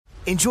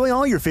Enjoy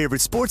all your favorite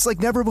sports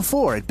like never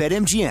before at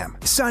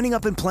BetMGM. Signing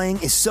up and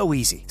playing is so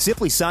easy.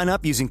 Simply sign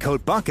up using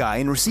code Buckeye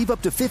and receive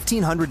up to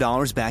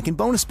 $1,500 back in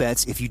bonus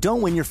bets if you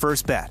don't win your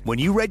first bet. When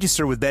you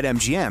register with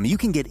BetMGM, you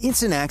can get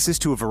instant access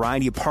to a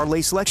variety of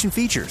parlay selection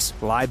features,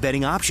 live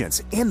betting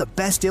options, and the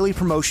best daily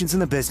promotions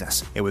in the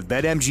business. And with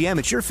BetMGM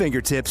at your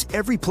fingertips,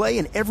 every play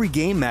and every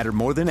game matter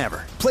more than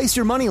ever. Place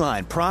your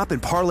moneyline, prop,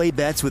 and parlay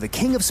bets with the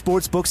king of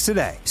sportsbooks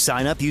today.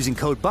 Sign up using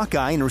code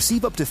Buckeye and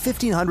receive up to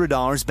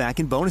 $1,500 back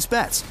in bonus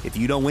bets if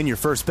you don't win your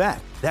first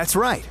bet. That's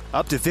right,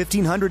 up to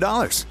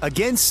 $1,500.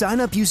 Again, sign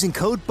up using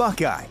code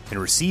Buckeye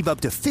and receive up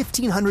to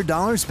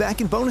 $1,500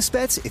 back in bonus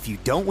bets if you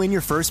don't win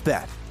your first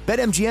bet.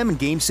 BetMGM and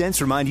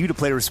GameSense remind you to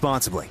play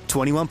responsibly.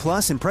 21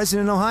 plus and present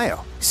in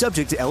Ohio.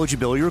 Subject to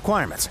eligibility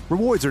requirements.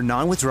 Rewards are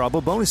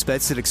non-withdrawable bonus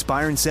bets that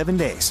expire in 7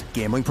 days.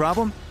 Gambling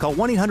problem? Call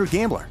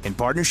 1-800-GAMBLER in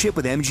partnership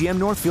with MGM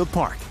Northfield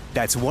Park.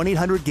 That's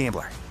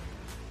 1-800-GAMBLER.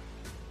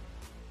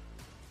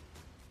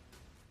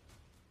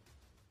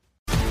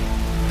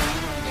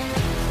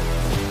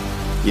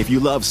 If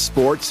you love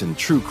sports and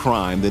true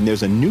crime, then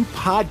there's a new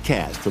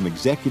podcast from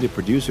executive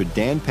producer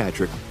Dan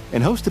Patrick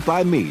and hosted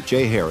by me,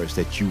 Jay Harris,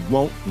 that you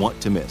won't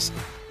want to miss.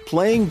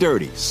 Playing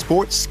Dirty: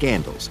 Sports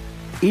Scandals.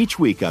 Each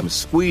week, I'm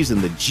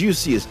squeezing the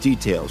juiciest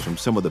details from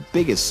some of the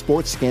biggest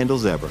sports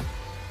scandals ever.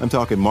 I'm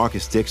talking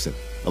Marcus Dixon,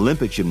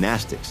 Olympic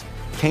gymnastics,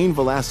 Cain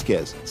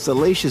Velasquez,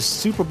 salacious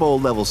Super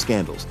Bowl-level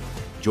scandals.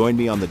 Join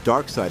me on the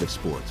dark side of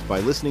sports by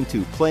listening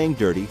to Playing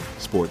Dirty: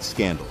 Sports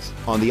Scandals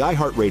on the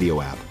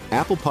iHeartRadio app,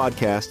 Apple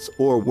Podcasts,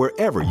 or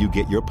wherever you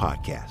get your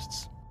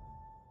podcasts.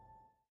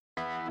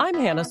 I'm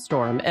Hannah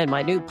Storm, and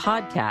my new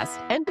podcast,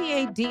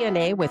 NBA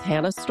DNA with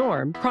Hannah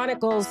Storm,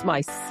 chronicles my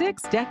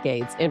 6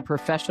 decades in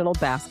professional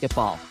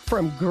basketball.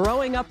 From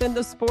growing up in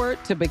the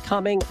sport to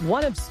becoming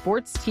one of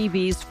sports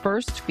TV's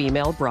first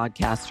female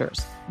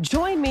broadcasters.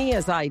 Join me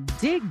as I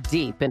dig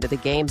deep into the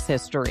game's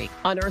history,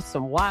 unearth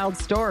some wild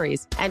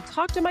stories, and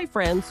talk to my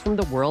friends from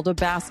the world of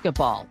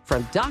basketball,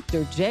 from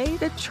Dr. J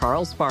to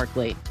Charles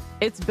Barkley.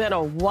 It's been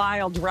a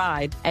wild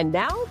ride, and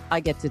now I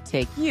get to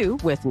take you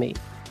with me.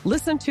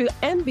 Listen to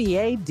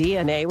NBA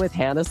DNA with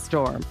Hannah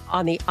Storm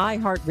on the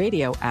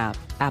iHeartRadio app,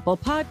 Apple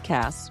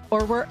Podcasts,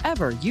 or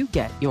wherever you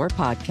get your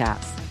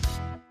podcasts.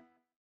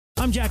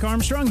 I'm Jack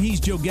Armstrong. He's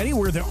Joe Getty.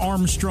 We're the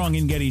Armstrong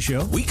and Getty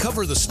Show. We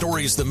cover the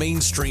stories the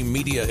mainstream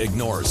media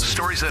ignores.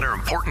 Stories that are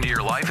important to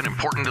your life and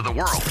important to the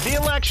world. The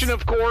election,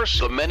 of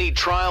course. The many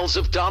trials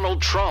of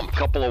Donald Trump.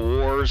 Couple of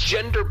wars.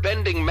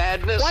 Gender-bending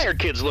madness. Why are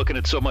kids looking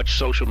at so much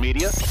social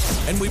media?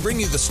 And we bring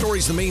you the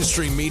stories the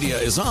mainstream media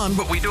is on,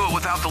 but we do it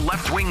without the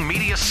left-wing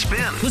media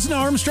spin. Listen to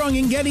Armstrong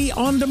and Getty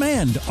on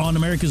demand on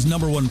America's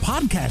 #1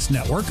 podcast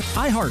network,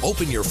 iHeart.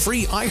 Open your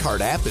free iHeart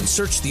app and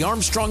search The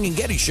Armstrong and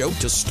Getty Show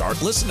to start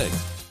listening.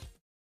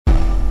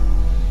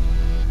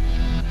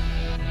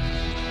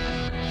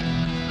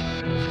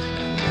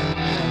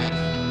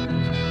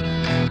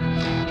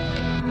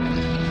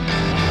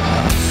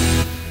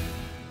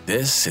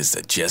 This is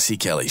the Jesse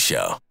Kelly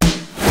Show.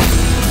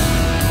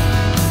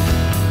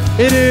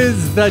 It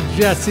is the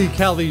Jesse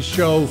Kelly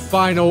Show,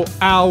 final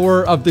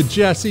hour of the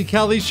Jesse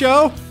Kelly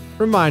Show.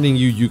 Reminding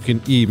you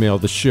can email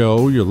the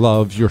show, your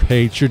love, your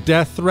hate, your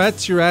death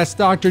threats, your Ask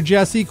Dr.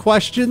 Jesse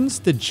questions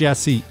to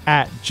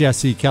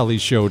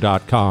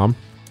jesse@jessekellyshow.com.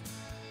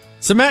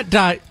 So Matt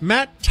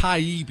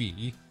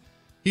Taibbi,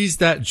 he's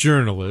that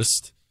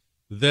journalist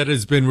that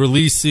has been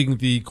releasing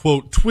the,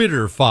 quote,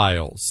 Twitter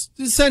files.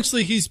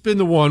 Essentially, he's been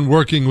the one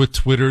working with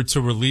Twitter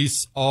to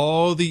release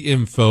all the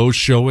info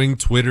showing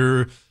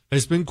Twitter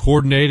has been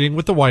coordinating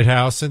with the White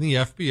House and the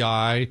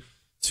FBI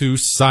to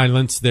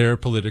silence their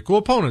political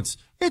opponents.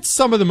 It's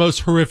some of the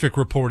most horrific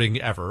reporting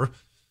ever,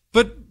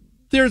 but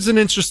there's an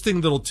interesting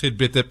little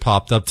tidbit that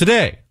popped up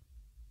today.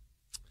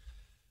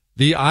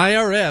 The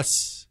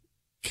IRS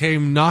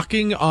came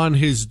knocking on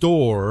his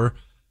door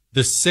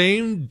the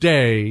same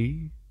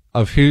day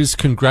of his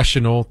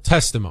congressional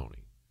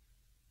testimony.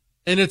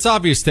 And it's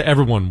obvious to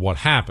everyone what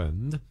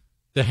happened.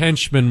 The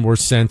henchmen were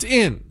sent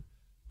in.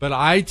 But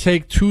I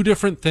take 2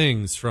 different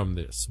things from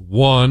this.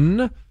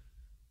 One,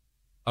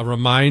 a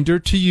reminder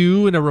to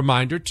you and a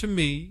reminder to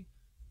me,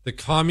 the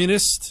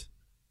communist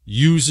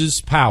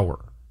uses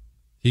power.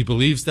 He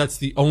believes that's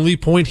the only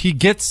point he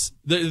gets.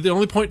 The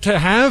only point to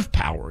have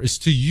power is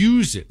to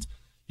use it.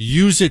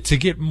 Use it to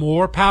get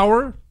more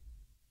power.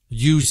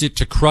 Use it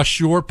to crush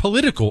your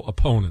political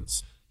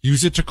opponents.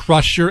 Use it to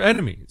crush your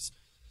enemies.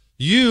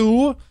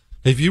 You,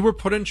 if you were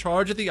put in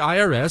charge of the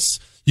IRS,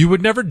 you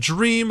would never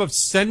dream of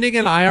sending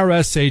an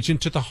IRS agent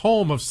to the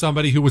home of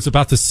somebody who was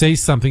about to say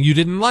something you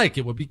didn't like.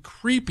 It would be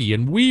creepy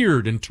and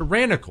weird and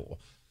tyrannical.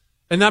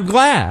 And I'm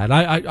glad.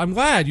 I'm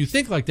glad you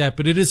think like that,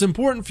 but it is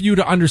important for you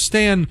to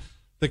understand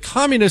the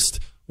communist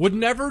would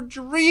never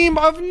dream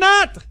of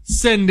not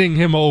sending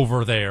him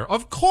over there.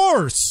 Of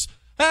course.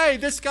 Hey,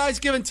 this guy's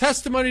giving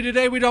testimony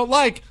today we don't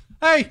like.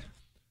 Hey,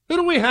 who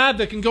do we have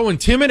that can go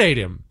intimidate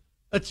him?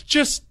 That's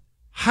just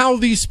how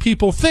these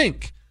people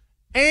think.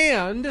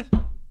 And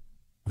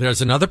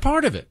there's another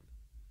part of it.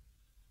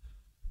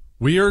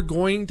 We are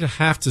going to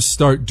have to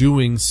start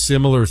doing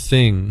similar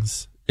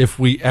things if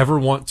we ever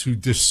want to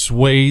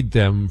dissuade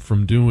them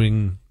from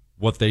doing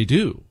what they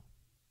do.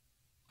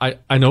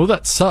 I know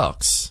that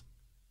sucks,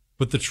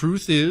 but the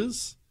truth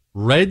is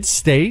red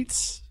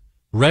state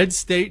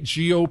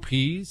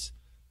GOPs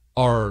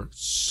are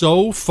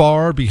so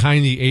far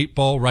behind the eight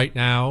ball right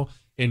now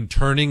in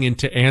turning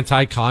into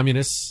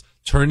anti-communists,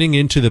 turning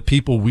into the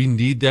people we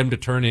need them to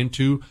turn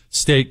into,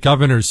 state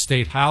governors,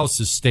 state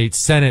houses, state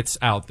senates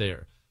out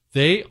there.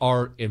 They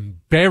are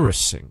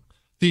embarrassing.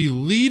 The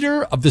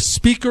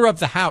Speaker of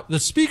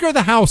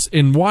the House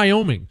in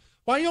Wyoming,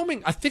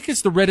 I think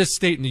is the reddest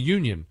state in the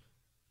union.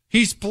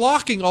 He's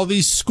blocking all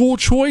these school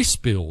choice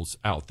bills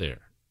out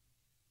there.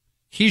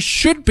 He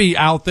should be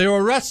out there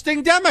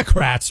arresting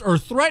Democrats or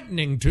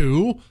threatening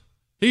to.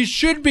 He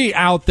should be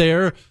out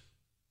there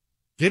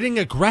getting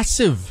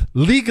aggressive,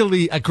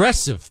 legally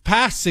aggressive,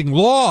 passing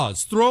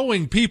laws,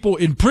 throwing people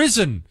in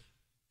prison.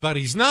 But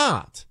he's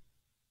not.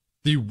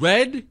 The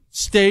red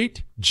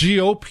state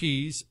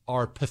GOPs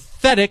are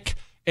pathetic,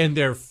 and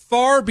they're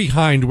far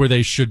behind where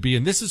they should be.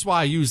 And this is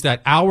why I used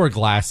that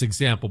hourglass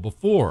example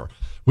before.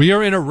 We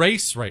are in a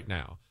race right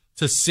now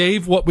to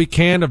save what we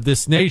can of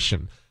this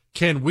nation.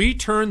 Can we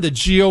turn the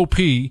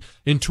GOP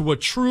into a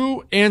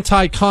true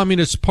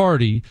anti-communist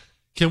party?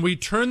 Can we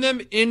turn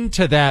them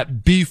into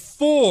that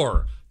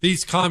before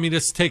these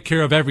communists take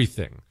care of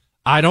everything?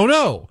 I don't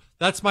know.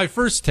 That's my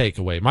first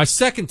takeaway. My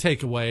second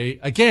takeaway,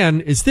 again,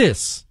 is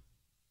this.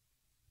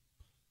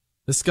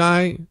 This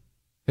guy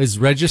has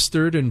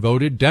registered and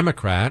voted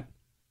Democrat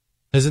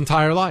his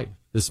entire life.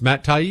 This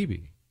Matt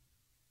Taibbi.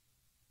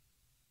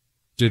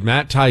 Did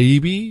Matt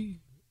Taibbi,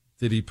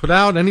 did he put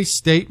out any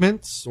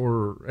statements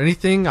or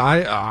anything?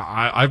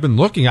 I've been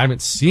looking. I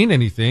haven't seen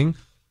anything.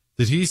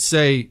 Did he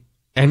say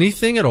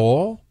anything at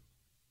all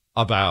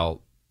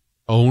about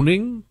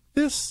owning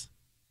this?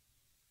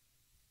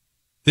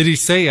 Did he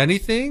say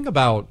anything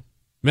about,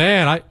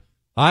 man,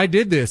 I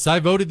did this. I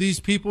voted these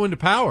people into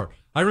power.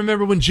 I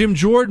remember when Jim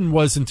Jordan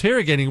was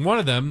interrogating one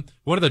of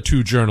the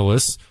two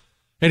journalists,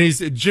 and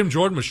Jim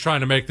Jordan was trying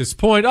to make this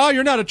point. Oh,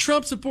 you're not a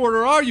Trump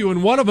supporter, are you?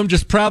 And one of them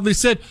just proudly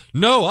said,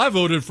 no, I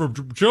voted for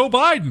Joe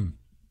Biden.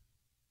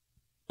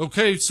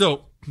 Okay,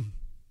 so let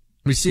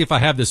me see if I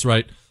have this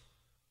right.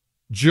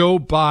 Joe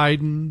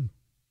Biden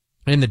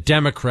and the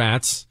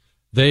Democrats,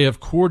 they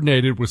have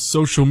coordinated with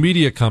social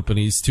media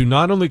companies to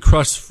not only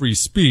crush free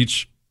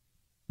speech,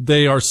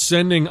 they are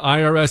sending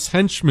IRS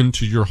henchmen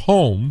to your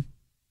home,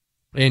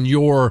 and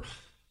you're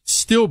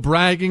still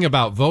bragging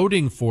about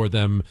voting for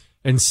them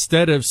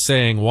instead of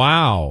saying,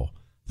 wow,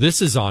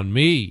 this is on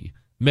me.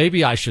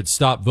 Maybe I should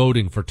stop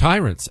voting for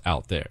tyrants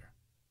out there.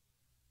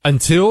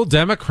 Until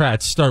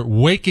Democrats start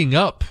waking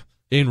up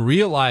and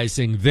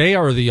realizing they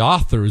are the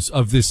authors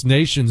of this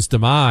nation's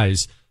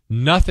demise,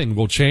 nothing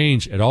will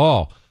change at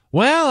all.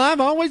 Well, I've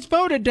always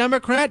voted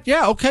Democrat.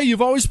 Yeah, okay,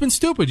 you've always been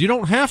stupid. You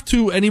don't have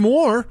to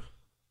anymore.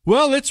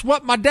 Well, it's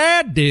what my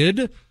dad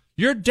did.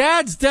 Your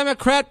dad's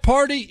Democrat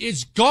Party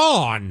is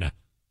gone.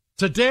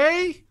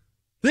 Today,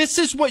 this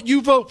is what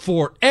you vote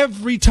for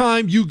every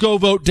time you go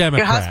vote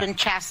Democrat. Your husband,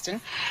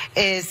 Chasten,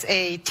 is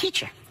a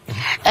teacher.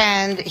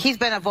 And he's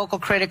been a vocal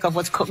critic of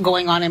what's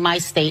going on in my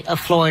state of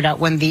Florida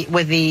with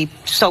the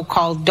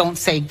so-called Don't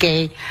Say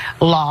Gay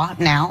law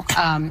now,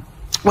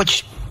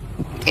 which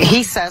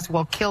he says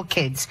will kill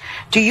kids.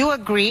 Do you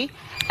agree?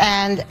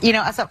 And, you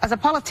know, as a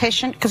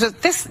politician, because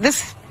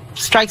this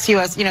strikes you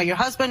as, you know, your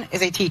husband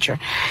is a teacher.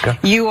 Yeah.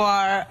 You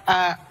are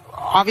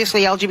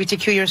obviously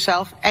LGBTQ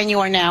yourself, and you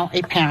are now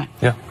a parent.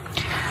 Yeah.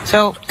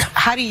 So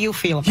how do you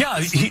feel about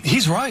this?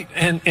 He's right.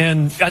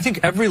 And I think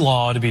every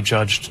law ought to be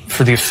judged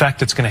for the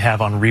effect it's going to have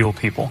on real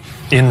people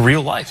in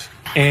real life.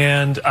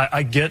 And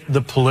I get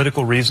the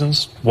political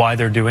reasons why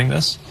they're doing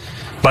this.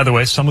 By the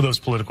way, some of those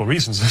political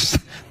reasons is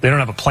they don't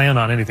have a plan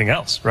on anything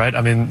else, right?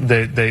 I mean,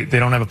 they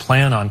don't have a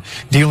plan on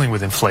dealing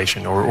with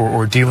inflation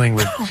or dealing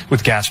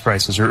with gas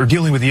prices or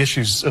dealing with the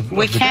issues of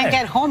we can't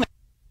get home.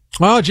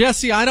 Oh,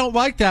 Jesse, I don't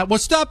like that. Well,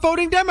 stop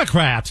voting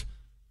Democrat.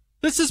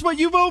 This is what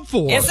you vote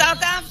for. In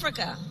South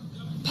Africa,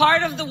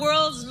 part of the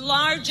world's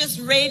largest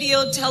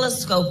radio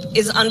telescope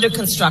is under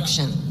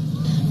construction,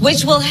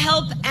 which will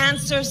help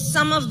answer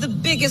some of the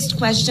biggest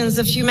questions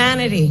of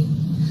humanity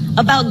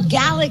about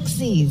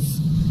galaxies,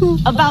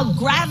 about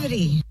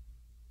gravity.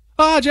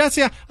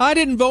 Jesse, I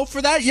didn't vote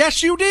for that.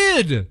 Yes, you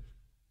did.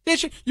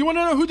 Yes, you want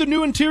to know who the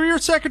new Interior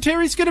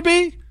Secretary is going to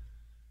be?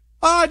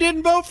 I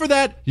didn't vote for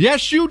that.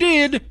 Yes, you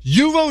did.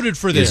 You voted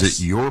for this.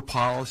 Is it your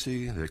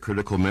policy that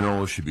critical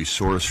minerals should be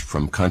sourced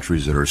from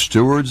countries that are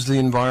stewards of the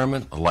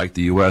environment, like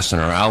the U.S.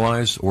 and our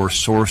allies, or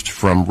sourced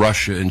from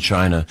Russia and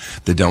China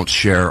that don't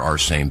share our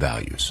same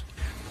values?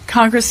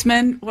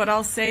 Congressman, what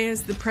I'll say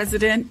is the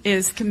president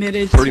is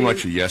committed Pretty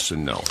much a yes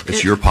and no.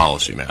 It's your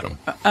policy, madam.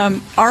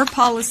 Our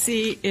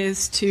policy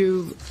is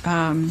to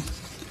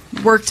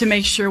work to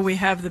make sure we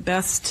have the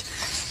best.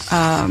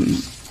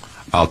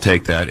 I'll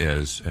take that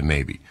as a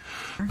maybe.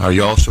 Are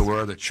you also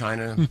aware that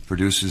China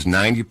produces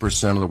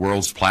 90% of the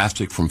world's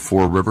plastic from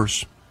 4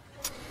 rivers?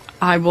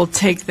 I will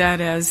take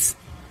that as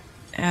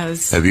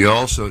You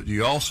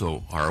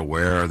also are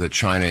aware that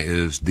China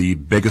is the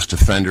biggest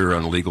offender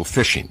on illegal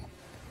fishing?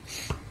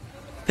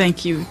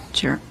 Thank you,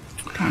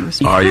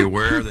 Congressman. Are you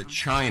aware that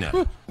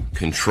China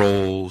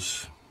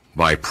controls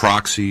by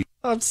proxy?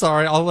 I'm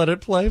sorry, I'll let it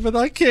play, but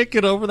I can't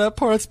get over that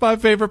part. It's my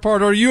favorite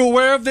part. Are you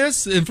aware of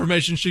this?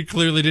 Information she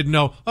clearly didn't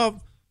know. Oh,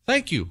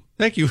 thank you.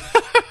 Thank you.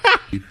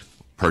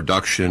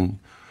 Production,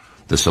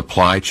 the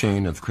supply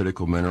chain of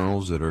critical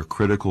minerals that are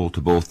critical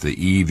to both the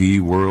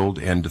EV world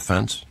and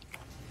defense?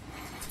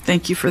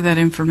 Thank you for that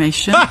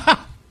information.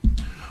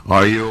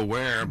 Are you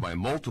aware by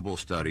multiple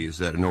studies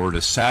that in order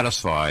to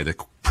satisfy the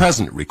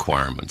present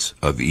requirements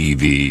of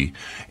EV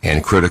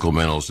and critical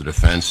minerals to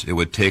defense, it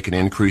would take an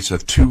increase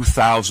of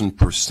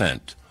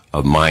 2,000%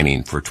 of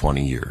mining for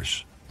 20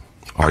 years?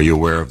 Are you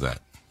aware of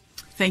that?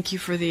 Thank you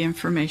for the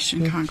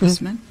information,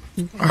 Congressman.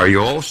 Are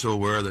you also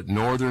aware that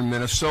northern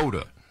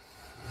Minnesota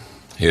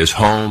is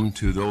home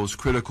to those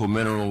critical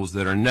minerals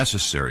that are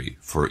necessary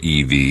for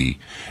EV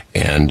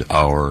and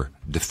our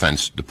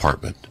Defense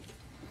Department?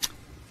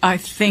 I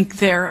think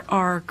there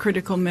are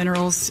critical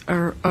minerals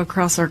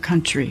across our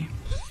country.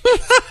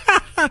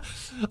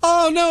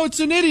 Oh, no, it's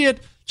an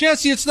idiot.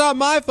 Jesse, it's not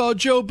my fault.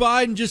 Joe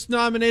Biden just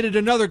nominated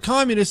another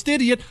communist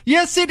idiot.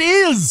 Yes, it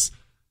is.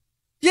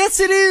 Yes,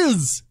 it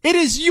is. It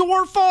is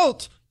your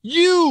fault.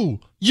 You're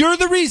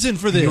the reason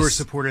for this. You were a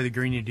supporter of the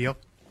Green New Deal?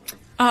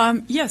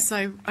 Yes,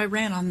 I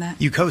ran on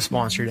that. You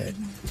co-sponsored it?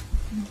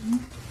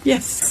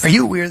 Yes. Are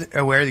you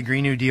aware the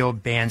Green New Deal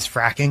bans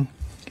fracking?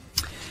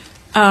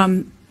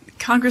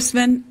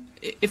 Congressman,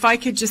 if I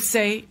could just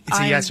say... It's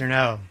a yes or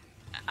no.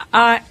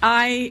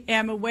 I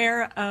am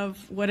aware of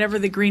whatever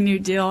the Green New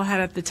Deal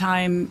had at the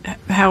time,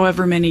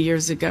 however many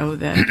years ago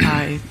that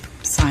I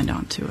signed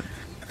on to it.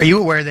 Are you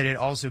aware that it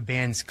also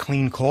bans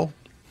clean coal?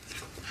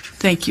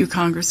 Thank you,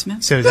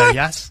 Congressman. So is that a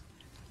yes?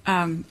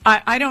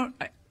 I don't...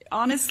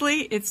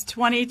 Honestly, it's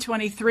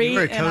 2023.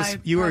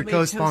 You were a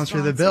co-sponsor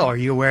of the bill. Are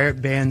you aware it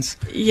bans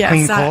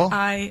clean coal?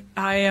 Yes,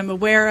 I am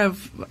aware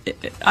of.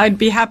 I'd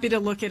be happy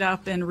to look it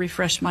up and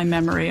refresh my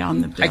memory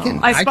on the bill.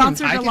 I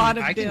sponsored a lot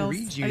of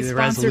bills. I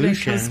sponsored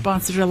and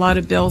co-sponsored a lot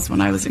of bills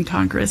when I was in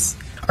Congress.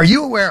 Are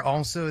you aware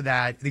also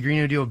that the Green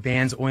New Deal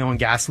bans oil and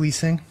gas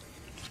leasing?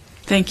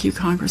 Thank you,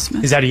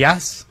 Congressman. Is that a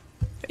yes?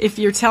 If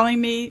you're telling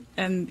me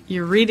and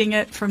you're reading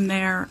it from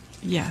there,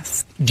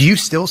 yes. Do you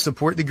still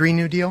support the Green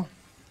New Deal?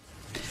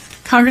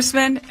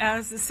 Congressman,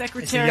 as the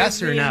Secretary of the Interior...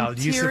 It's a yes or no.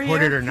 Do you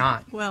support it or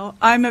not? Well,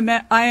 I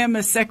am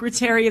a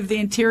Secretary of the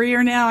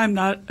Interior now. I'm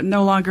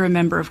no longer a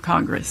member of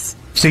Congress.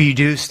 So you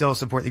do still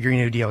support the Green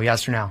New Deal,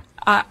 yes or no?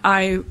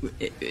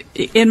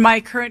 In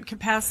my current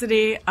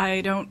capacity,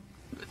 I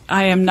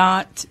am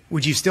not.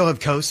 Would you still have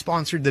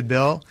co-sponsored the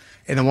bill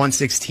in the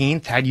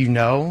 116th had you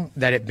know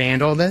that it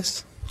banned all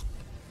this?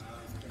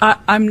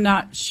 I'm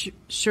not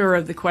sure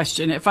of the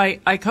question. If I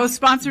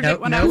co-sponsored it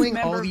when I was a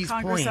member of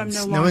Congress, I'm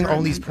no longer. Knowing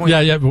all these points.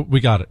 Yeah,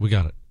 we got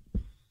it.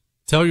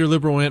 Tell your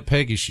liberal Aunt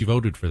Peggy she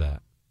voted for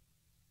that.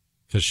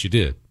 Because she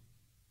did.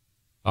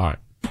 All right.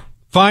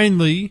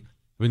 Finally,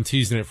 I've been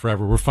teasing it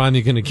forever. We're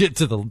finally going to get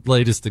to the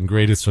latest and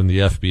greatest from the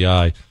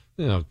FBI.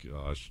 Oh,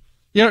 gosh.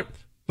 Yeah,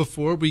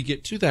 before we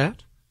get to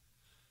that,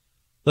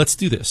 let's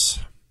do this.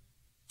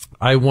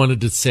 I wanted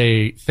to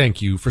say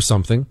thank you for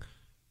something.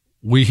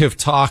 We have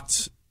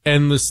talked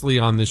endlessly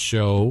on this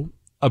show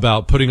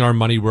about putting our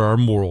money where our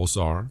morals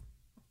are.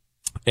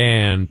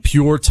 And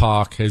Pure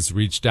Talk has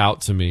reached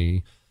out to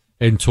me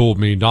and told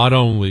me not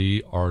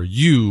only are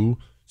you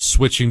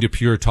switching to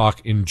Pure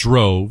Talk in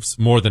droves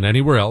more than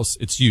anywhere else,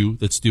 it's you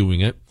that's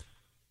doing it.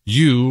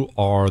 You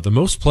are the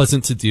most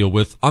pleasant to deal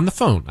with on the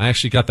phone. I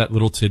actually got that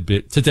little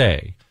tidbit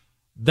today.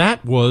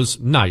 That was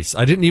nice.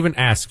 I didn't even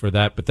ask for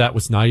that, but that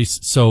was nice.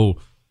 So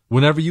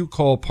whenever you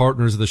call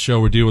partners of the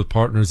show or deal with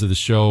partners of the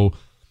show,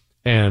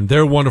 and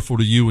they're wonderful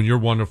to you and you're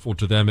wonderful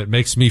to them, it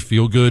makes me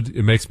feel good.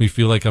 It makes me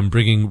feel like I'm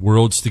bringing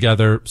worlds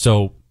together.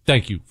 So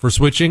thank you for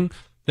switching.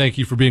 Thank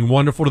you for being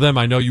wonderful to them.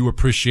 I know you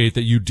appreciate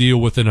that you deal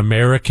with an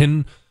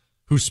American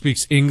who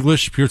speaks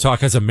English. Pure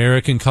Talk has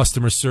American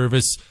customer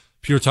service.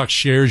 Pure Talk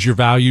shares your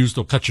values.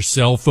 They'll cut your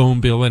cell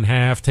phone bill in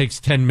half. Takes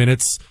 10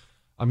 minutes.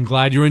 I'm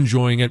glad you're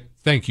enjoying it.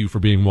 Thank you for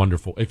being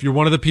wonderful. If you're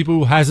one of the people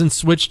who hasn't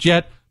switched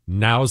yet,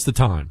 now's the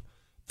time.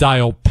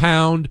 Dial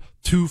pound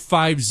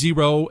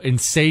 250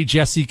 and say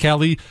Jesse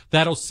Kelly.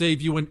 That'll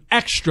save you an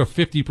extra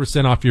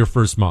 50% off your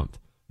first month.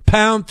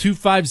 Pound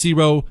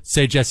 250,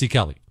 say Jesse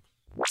Kelly.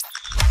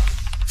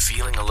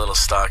 Feeling a little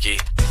stocky?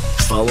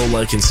 Follow,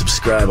 like, and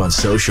subscribe on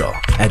social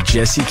at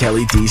Jesse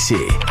Kelly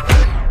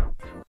DC.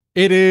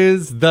 It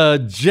is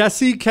the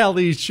Jesse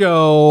Kelly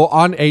Show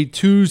on a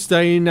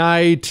Tuesday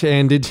night,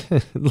 and it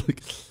look,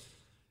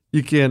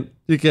 you can't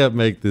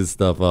make this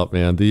stuff up,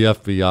 man. The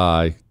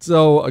FBI.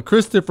 So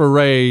Christopher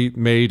Wray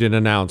made an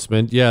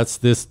announcement. Yes,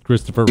 this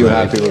Christopher Wray. You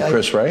happy with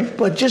Chris Wray?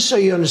 But just so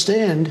you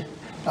understand,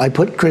 I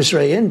put Chris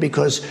Wray in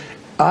because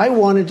I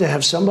wanted to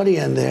have somebody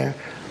in there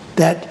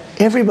that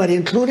everybody,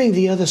 including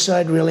the other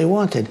side, really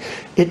wanted.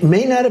 It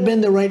may not have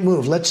been the right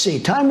move. Let's see.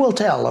 Time will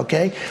tell,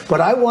 okay?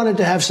 But I wanted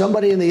to have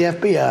somebody in the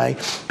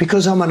FBI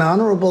because I'm an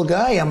honorable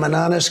guy. I'm an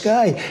honest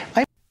guy.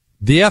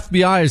 The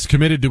FBI is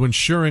committed to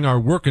ensuring our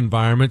work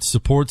environment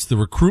supports the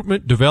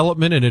recruitment,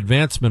 development, and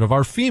advancement of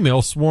our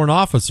female sworn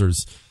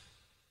officers.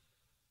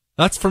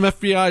 That's from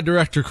FBI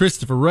Director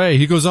Christopher Wray.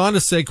 He goes on to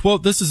say,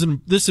 quote,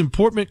 this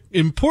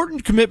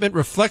important commitment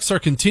reflects our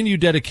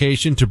continued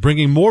dedication to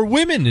bringing more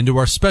women into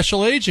our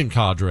special agent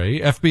cadre,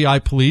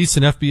 FBI police,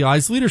 and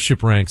FBI's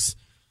leadership ranks.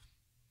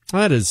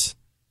 That is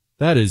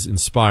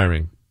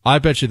inspiring. I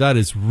bet you that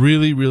is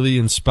really, really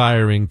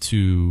inspiring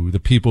to the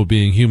people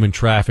being human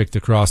trafficked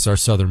across our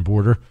southern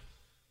border,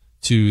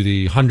 to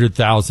the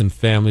 100,000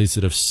 families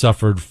that have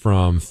suffered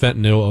from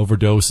fentanyl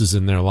overdoses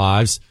in their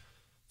lives,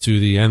 to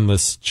the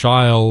endless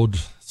child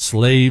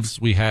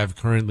slaves we have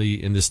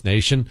currently in this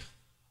nation.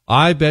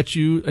 I bet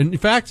you, and in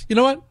fact, you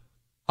know what?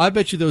 I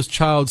bet you those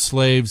child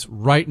slaves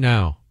right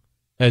now,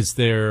 as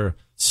they're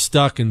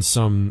stuck in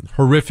some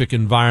horrific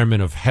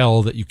environment of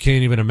hell that you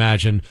can't even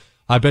imagine,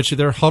 I bet you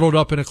they're huddled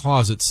up in a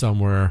closet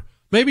somewhere,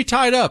 maybe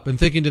tied up and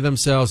thinking to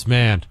themselves,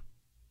 man,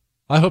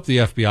 I hope the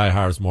FBI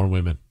hires more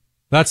women.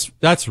 That's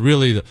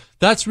really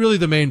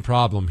the main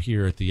problem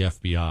here at the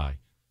FBI.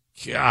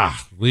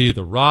 Golly,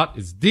 the rot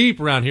is deep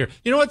around here.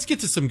 You know, let's get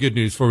to some good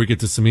news before we get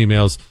to some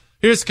emails.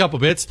 Here's a couple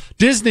bits.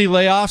 Disney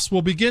layoffs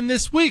will begin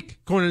this week,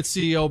 according to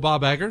CEO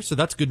Bob Iger. So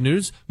that's good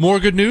news. More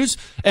good news.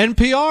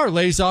 NPR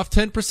lays off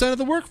 10% of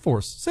the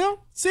workforce. So,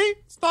 see,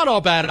 it's not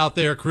all bad out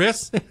there,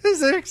 Chris.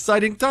 These are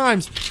exciting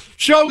times.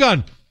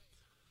 Shogun.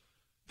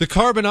 The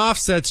carbon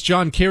offsets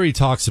John Kerry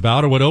talks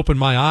about are what opened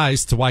my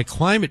eyes to why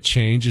climate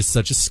change is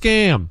such a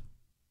scam.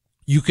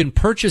 You can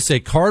purchase a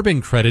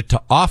carbon credit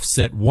to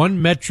offset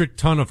 1 metric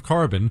ton of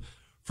carbon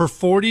for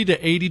 $40 to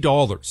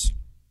 $80.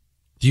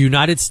 The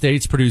United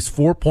States produced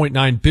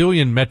 4.9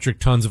 billion metric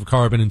tons of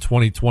carbon in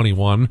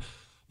 2021.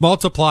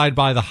 Multiplied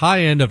by the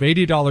high end of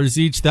 $80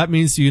 each, that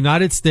means the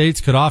United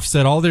States could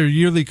offset all their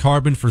yearly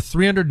carbon for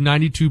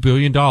 $392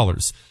 billion.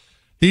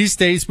 These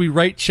days, we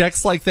write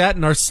checks like that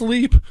in our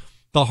sleep.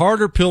 The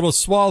harder pill to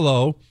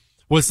swallow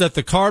was that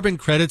the carbon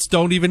credits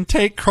don't even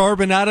take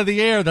carbon out of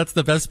the air. That's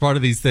the best part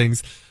of these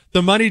things.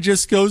 The money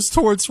just goes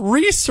towards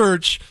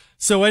research.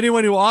 So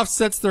anyone who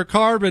offsets their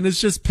carbon is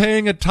just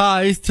paying a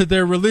tithe to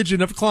their religion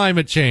of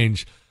climate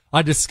change.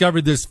 I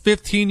discovered this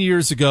 15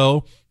 years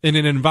ago in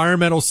an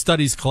environmental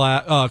studies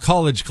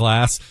college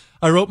class.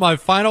 I wrote my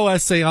final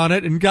essay on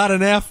it and got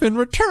an F in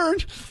return.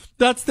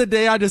 That's the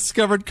day I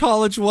discovered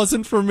college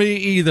wasn't for me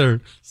either.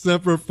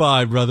 Semper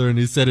Fi, brother. And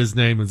he said his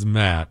name is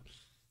Matt.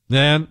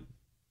 Man,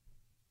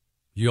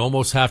 you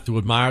almost have to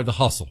admire the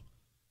hustle.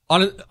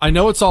 I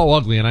know it's all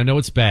ugly and I know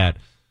it's bad.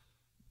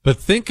 But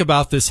think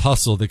about this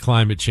hustle that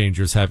climate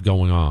changers have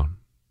going on.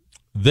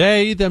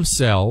 They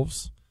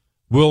themselves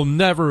will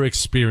never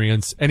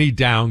experience any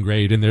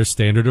downgrade in their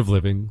standard of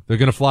living. They're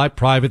going to fly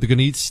private. They're going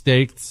to eat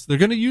steaks. They're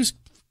going to use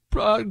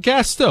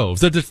gas stoves.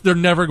 They're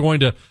never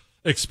going to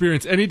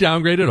experience any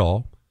downgrade at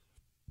all.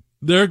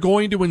 They're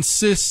going to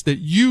insist that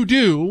you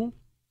do.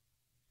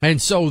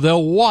 And so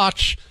they'll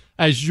watch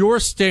as your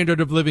standard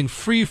of living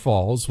free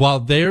falls while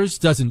theirs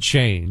doesn't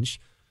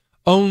change.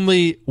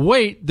 Only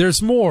wait,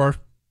 there's more.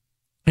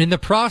 In the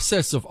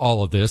process of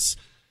all of this,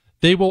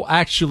 they will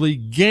actually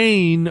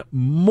gain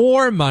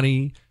more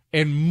money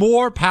and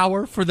more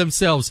power for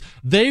themselves.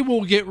 They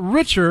will get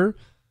richer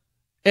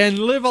and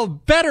live a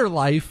better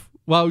life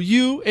while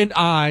you and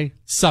I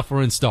suffer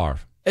and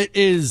starve. It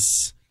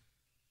is,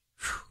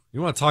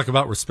 you want to talk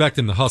about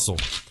respecting the hustle.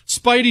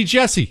 Spidey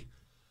Jesse.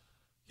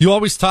 You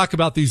always talk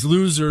about these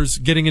losers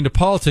getting into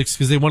politics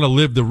because they want to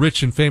live the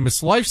rich and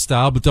famous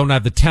lifestyle, but don't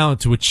have the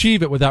talent to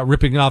achieve it without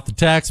ripping off the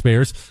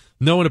taxpayers.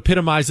 No one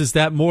epitomizes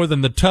that more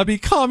than the tubby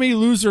commie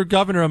loser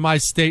governor of my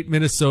state,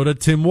 Minnesota,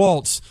 Tim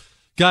Walz.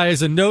 Guy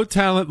is a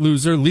no-talent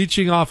loser,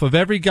 leeching off of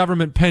every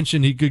government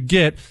pension he could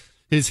get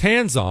his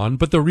hands on,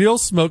 but the real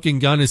smoking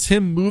gun is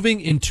him moving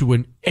into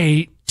an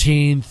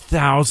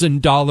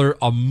 $18,000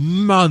 a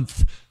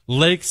month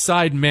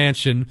lakeside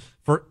mansion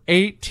for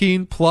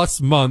 18-plus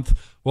months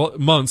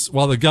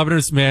while the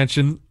governor's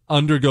mansion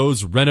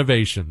undergoes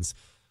renovations.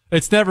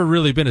 It's never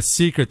really been a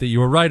secret that you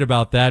were right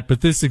about that,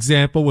 but this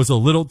example was a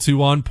little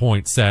too on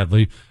point,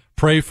 sadly.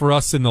 Pray for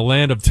us in the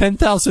land of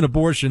 10,000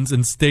 abortions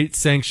and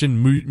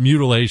state-sanctioned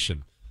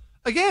mutilation.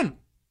 Again,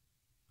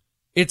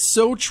 it's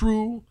so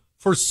true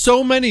for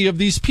so many of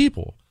these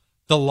people.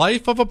 The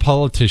life of a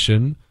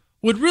politician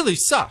would really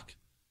suck.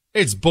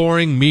 It's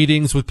boring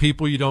meetings with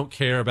people you don't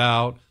care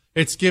about.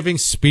 It's giving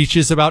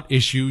speeches about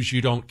issues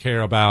you don't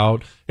care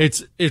about.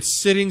 It's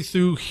sitting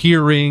through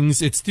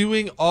hearings. It's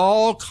doing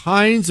all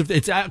kinds of,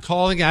 it's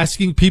calling,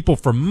 asking people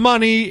for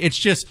money. It's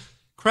just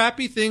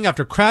crappy thing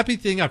after crappy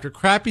thing after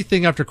crappy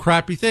thing after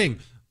crappy thing.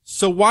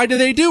 So why do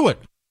they do it?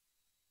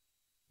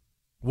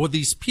 Well,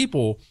 these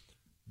people,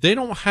 they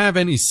don't have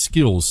any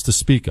skills to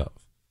speak of.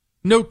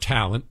 No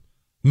talent.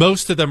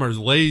 Most of them are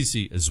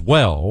lazy as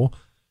well.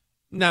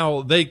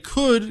 Now, they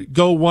could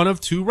go one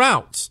of two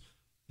routes.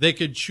 They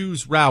could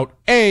choose route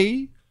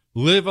A,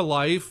 live a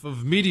life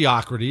of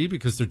mediocrity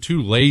because they're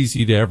too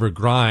lazy to ever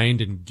grind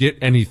and get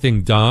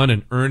anything done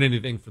and earn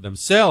anything for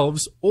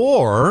themselves,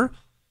 or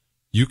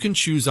you can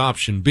choose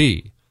option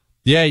B.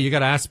 Yeah, you got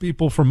to ask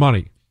people for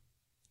money.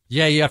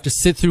 Yeah, you have to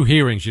sit through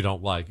hearings you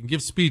don't like and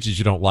give speeches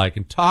you don't like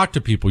and talk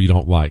to people you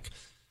don't like.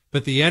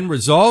 But the end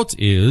result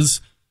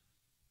is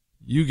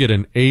you get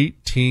an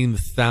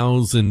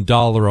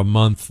 $18,000 a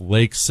month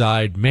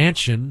lakeside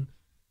mansion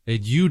that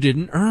you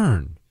didn't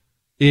earn.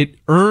 It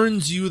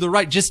earns you the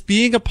right. Just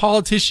being a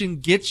politician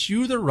gets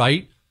you the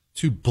right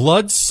to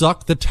blood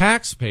suck the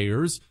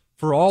taxpayers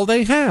for all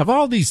they have.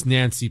 All these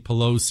Nancy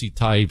Pelosi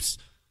types,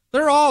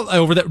 they're all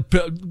over there.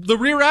 The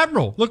Rear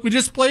Admiral. Look, we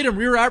just played him,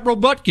 Rear Admiral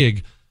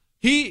Buttigieg.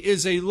 He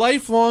is a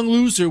lifelong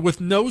loser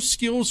with no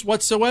skills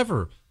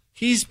whatsoever.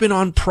 He's been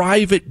on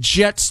private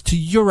jets to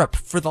Europe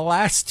for the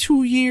last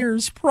 2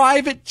 years.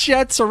 Private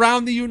jets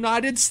around the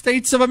United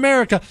States of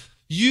America.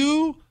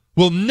 You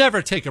will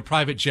never take a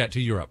private jet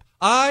to Europe.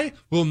 I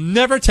will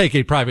never take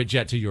a private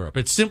jet to Europe.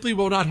 It simply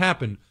will not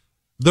happen.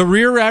 The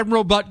Rear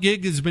Admiral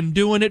Buttigieg has been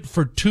doing it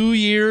for 2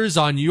 years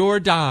on your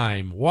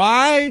dime.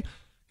 Why?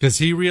 Because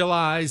he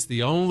realized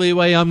the only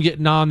way I'm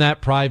getting on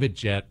that private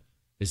jet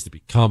is to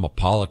become a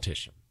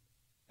politician.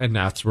 And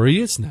that's where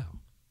he is now.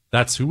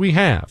 That's who we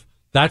have.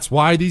 That's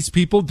why these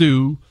people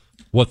do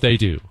what they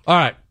do. All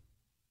right.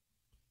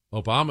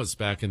 Obama's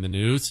back in the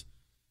news.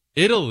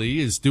 Italy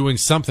is doing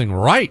something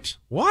right.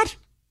 What?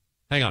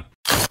 Hang on.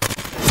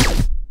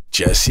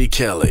 Jesse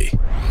Kelly.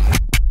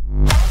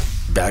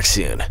 Back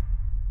soon.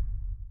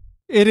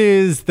 It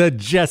is the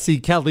Jesse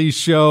Kelly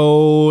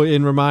Show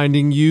in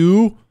reminding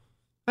you.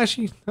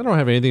 Actually, I don't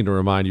have anything to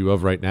remind you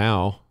of right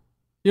now.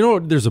 You know,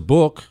 there's a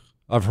book.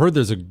 I've heard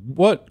there's a...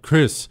 What,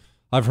 Chris?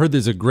 I've heard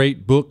there's a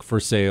great book for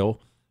sale.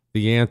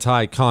 The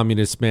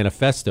Anti-Communist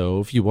Manifesto.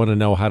 If you want to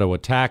know how to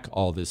attack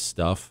all this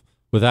stuff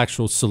with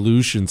actual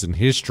solutions and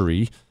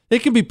history,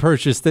 it can be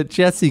purchased at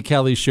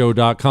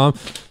jessekellyshow.com.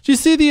 Do you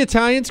see the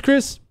Italians,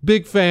 Chris?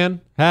 Big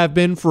fan. Have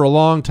been for a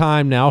long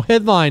time now.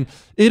 Headline,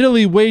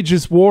 Italy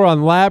wages war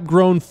on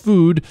lab-grown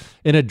food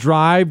in a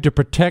drive to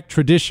protect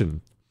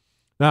tradition.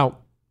 Now,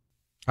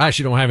 I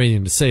actually don't have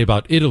anything to say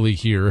about Italy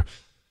here,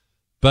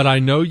 but I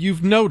know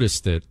you've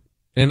noticed it,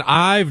 and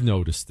I've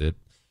noticed it,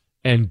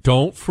 and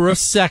don't for a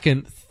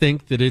second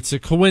think that it's a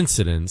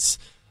coincidence.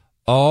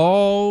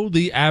 All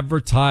the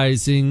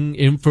advertising,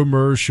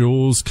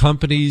 infomercials,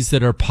 companies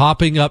that are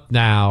popping up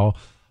now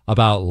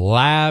about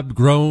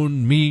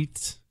lab-grown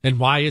meat and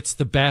why it's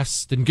the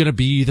best and going to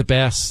be the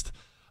best,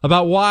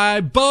 about why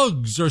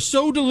bugs are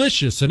so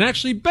delicious and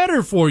actually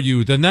better for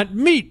you than that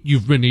meat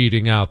you've been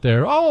eating out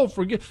there. Oh,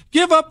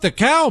 give up the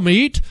cow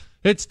meat.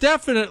 It's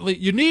definitely,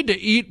 you need to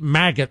eat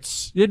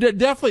maggots.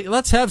 Definitely,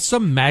 let's have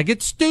some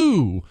maggot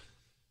stew.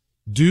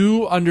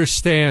 Do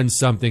understand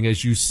something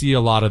as you see a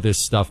lot of this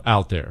stuff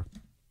out there.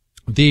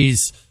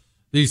 These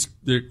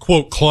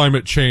quote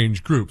climate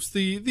change groups,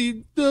 the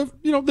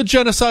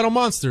genocidal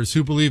monsters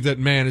who believe that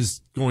man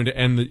is going to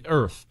end the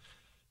earth.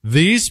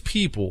 These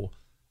people,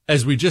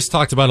 as we just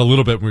talked about a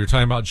little bit when we were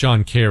talking about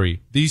John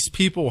Kerry, these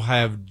people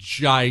have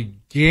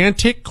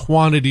gigantic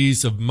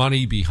quantities of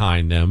money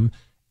behind them,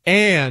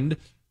 and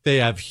they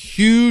have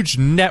huge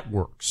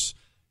networks,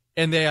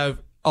 and they have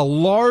a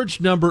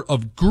large number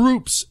of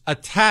groups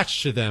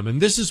attached to them.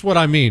 And this is what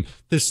I mean.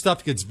 This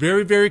stuff gets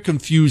very, very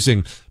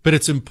confusing, but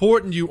it's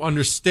important you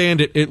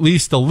understand it at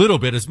least a little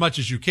bit, as much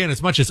as you can,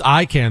 as much as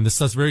I can. This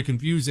stuff's very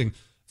confusing,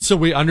 so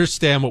we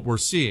understand what we're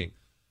seeing.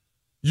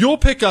 You'll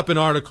pick up an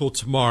article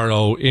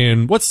tomorrow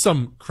in, what's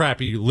some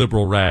crappy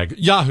liberal rag?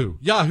 Yahoo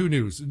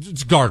News.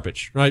 It's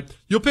garbage, right?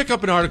 You'll pick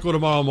up an article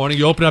tomorrow morning,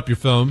 you open up your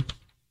phone,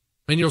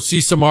 and you'll see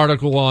some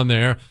article on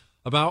there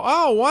about,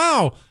 oh,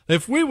 wow,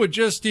 if we would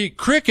just eat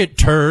cricket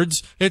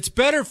turds, it's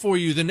better for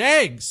you than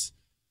eggs.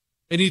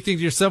 And you think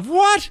to yourself,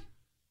 what?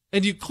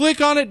 And you click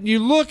on it and you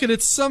look, and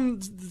it's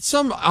some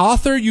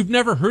author you've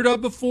never heard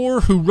of before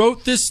who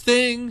wrote this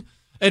thing.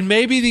 And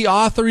maybe the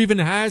author even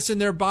has in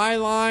their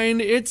byline,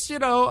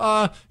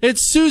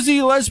 it's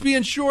Susie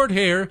Lesbian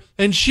Shorthair,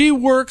 and she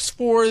works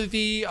for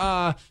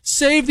the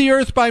Save the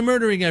Earth by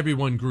Murdering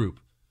Everyone group.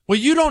 Well,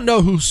 you don't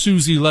know who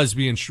Susie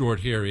Lesbian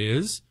Shorthair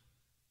is.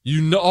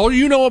 All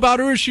you know about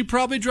her is she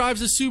probably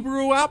drives a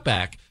Subaru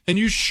Outback. And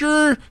you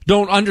sure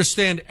don't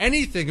understand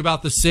anything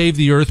about the Save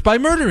the Earth by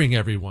Murdering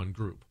Everyone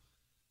group.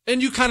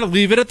 And you kind of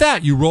leave it at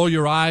that. You roll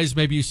your eyes,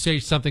 maybe you say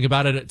something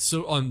about it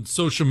on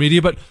social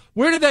media, but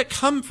where did that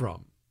come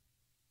from?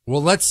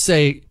 Well, let's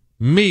say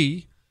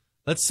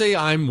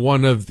I'm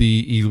one of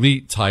the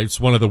elite types,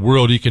 one of the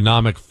World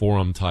Economic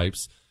Forum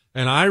types,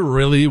 and I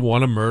really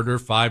want to murder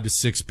 5 to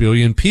 6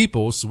 billion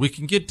people so we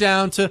can get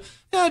down to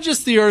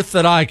just the earth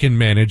that I can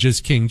manage as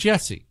King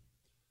Jesse.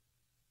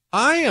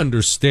 I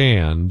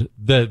understand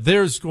that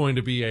there's going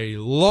to be a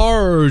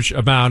large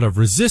amount of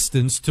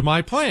resistance to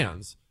my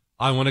plans.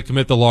 I want to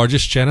commit the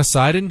largest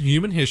genocide in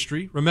human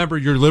history. Remember,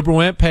 your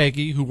liberal Aunt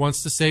Peggy, who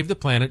wants to save the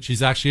planet,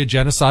 she's actually a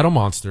genocidal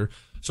monster.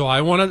 So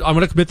I'm going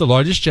to commit the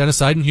largest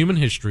genocide in human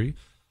history.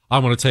 I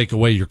want to take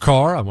away your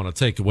car. I want to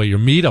take away your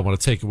meat. I want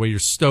to take away your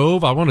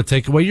stove. I want to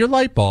take away your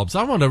light bulbs.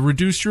 I want to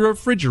reduce your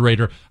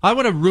refrigerator. I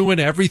want to ruin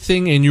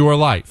everything in your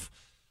life.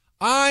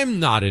 I'm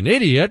not an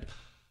idiot.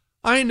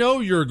 I know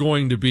you're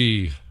going to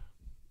be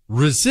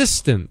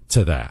resistant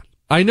to that.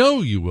 I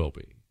know you will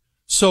be.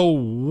 So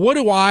what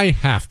do I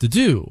have to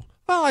do?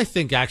 Well, I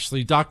think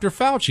actually Dr.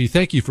 Fauci,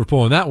 thank you for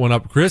pulling that one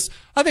up, Chris.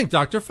 I think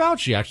Dr.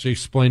 Fauci actually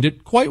explained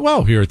it quite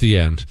well here at the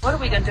end. What are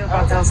we going to do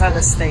about those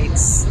other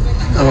states?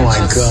 Oh, my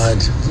God.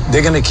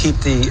 They're going to keep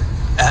the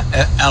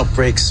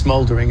outbreak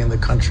smoldering in the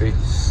country.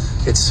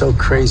 It's so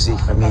crazy.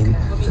 I mean,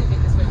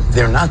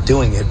 they're not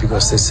doing it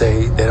because they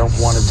say they don't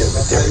want to do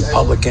it. They're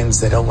Republicans.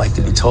 They don't like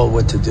to be told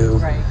what to do.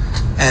 Right.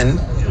 And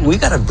we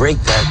got to break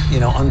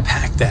that,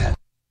 unpack that.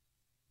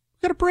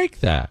 We got to break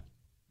that.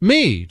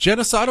 Me,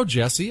 Genocidal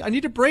Jesse, I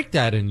need to break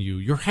that in you.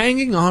 You're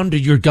hanging on to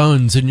your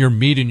guns and your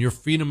meat and your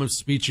freedom of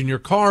speech in your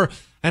car,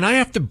 and I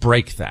have to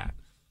break that.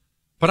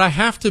 But I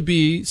have to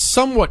be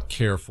somewhat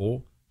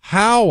careful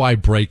how I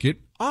break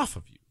it off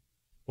of you.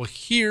 Well,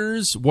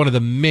 here's one of the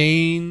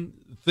main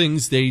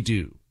things they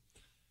do.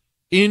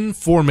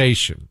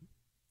 Information.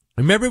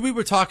 Remember we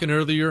were talking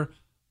earlier,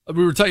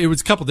 it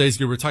was a couple days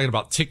ago, we were talking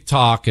about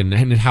TikTok and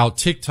how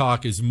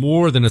TikTok is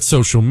more than a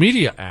social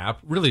media app.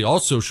 Really, all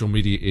social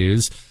media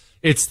is.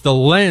 It's the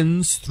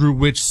lens through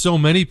which so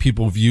many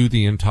people view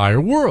the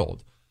entire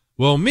world.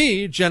 Well,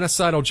 me,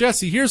 Genocidal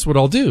Jesse, here's what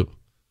I'll do.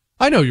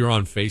 I know you're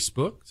on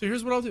Facebook, so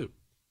here's what I'll do.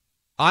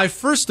 I,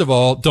 first of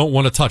all, don't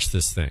want to touch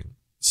this thing.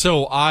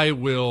 So I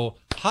will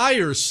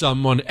hire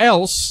someone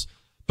else,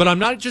 but I'm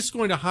not just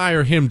going to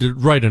hire him to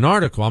write an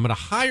article. I'm going to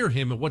hire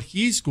him, and what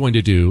he's going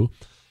to do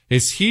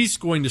is he's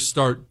going to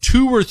start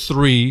 2 or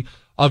 3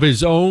 of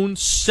his own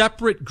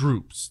separate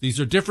groups. These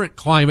are different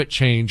climate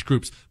change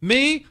groups.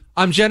 Me,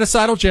 I'm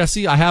Genocidal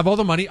Jesse. I have all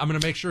the money. I'm going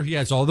to make sure he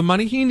has all the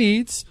money he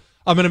needs.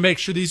 I'm going to make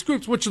sure these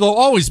groups, which will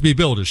always be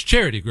billed as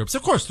charity groups.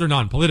 Of course, they're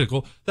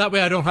non-political. That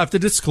way I don't have to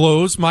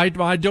disclose my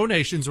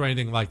donations or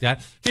anything like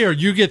that. Here,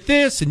 you get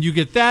this and you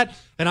get that.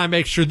 And I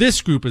make sure this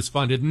group is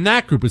funded and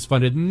that group is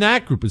funded and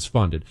that group is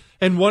funded.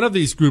 And one of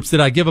these groups that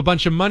I give a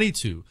bunch of money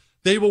to,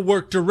 they will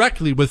work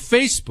directly with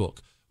Facebook.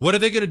 What are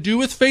they going to do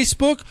with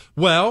Facebook?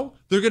 Well,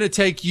 they're going to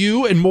take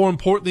you and, more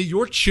importantly,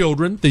 your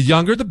children, the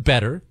younger the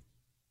better,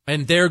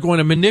 and they're going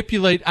to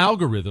manipulate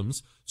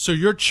algorithms. So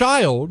your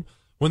child,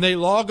 when they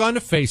log on to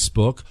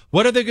Facebook,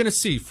 what are they going to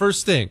see?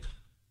 First thing,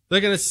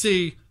 they're going to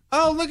see,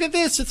 oh, look at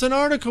this. It's an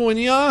article in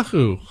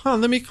Yahoo.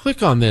 Let me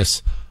click on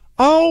this.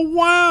 Oh,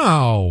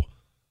 wow.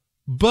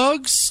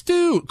 Bug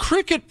stew,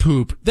 cricket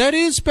poop. That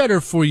is better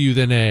for you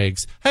than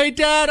eggs. Hey,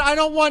 Dad, I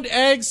don't want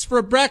eggs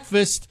for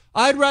breakfast.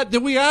 Do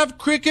we have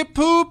cricket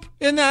poop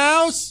in the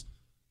house?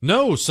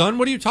 No, son,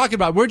 what are you talking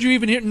about? Where'd you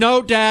even hear?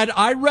 No, Dad,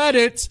 I read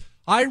it.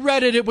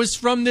 It was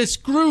from this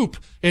group.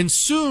 And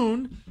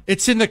soon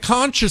it's in the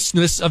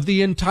consciousness of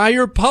the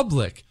entire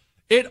public.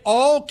 It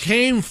all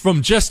came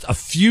from just a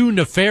few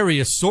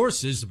nefarious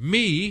sources.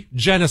 Me,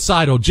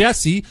 Genocidal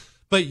Jesse.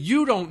 But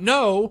you don't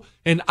know,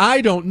 and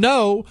I don't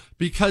know,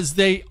 because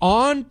they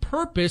on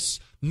purpose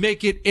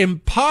make it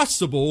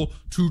impossible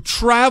to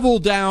travel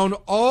down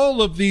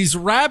all of these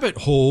rabbit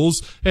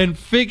holes and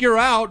figure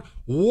out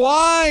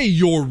why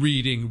you're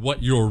reading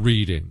what you're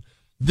reading.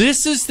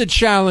 This is the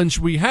challenge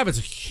we have. It's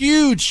a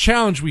huge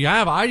challenge we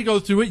have. I go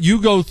through it. You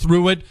go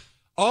through it.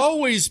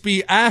 Always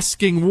be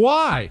asking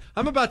why.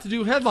 I'm about to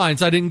do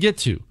headlines I didn't get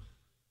to.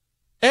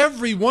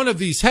 Every one of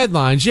these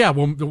headlines,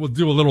 we'll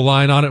do a little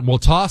line on it and we'll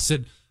toss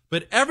it.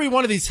 But every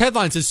one of these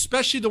headlines,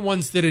 especially the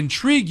ones that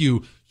intrigue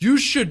you, you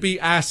should be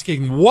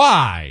asking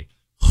why.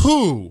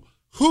 Who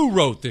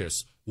wrote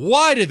this?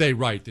 Why did they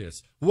write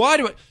this?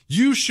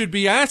 You should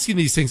be asking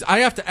these things. I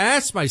have to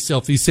ask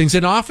myself these things.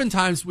 And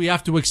oftentimes we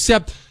have to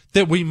accept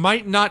that we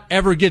might not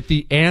ever get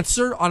the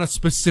answer on a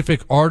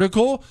specific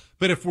article.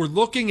 But if we're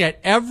looking at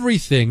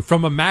everything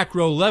from a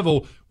macro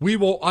level, we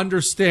will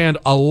understand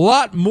a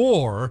lot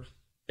more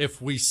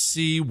if we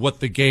see what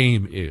the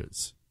game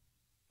is.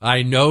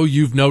 I know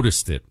you've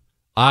noticed it.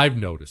 I've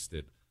noticed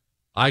it.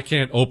 I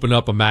can't open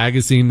up a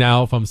magazine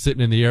now if I'm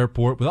sitting in the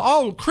airport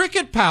with,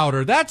 cricket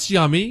powder. That's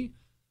yummy.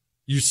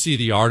 You see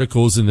the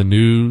articles in the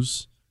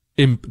news.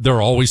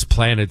 They're always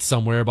planted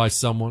somewhere by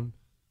someone.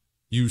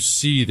 You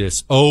see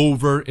this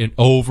over and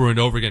over and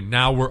over again.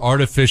 Now we're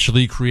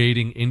artificially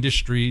creating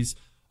industries.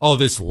 All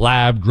this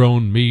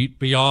lab-grown meat,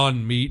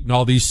 Beyond Meat, and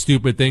all these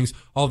stupid things.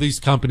 All these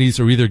companies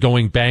are either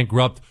going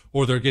bankrupt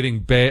or they're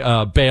getting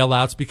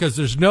bailouts because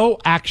there's no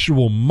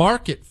actual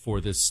market for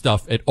this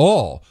stuff at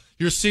all.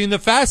 You're seeing the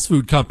fast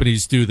food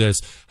companies do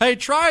this. Hey,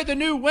 try the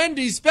new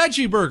Wendy's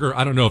veggie burger.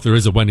 I don't know if there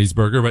is a Wendy's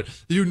burger, but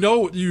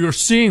you're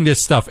seeing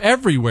this stuff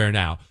everywhere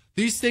now.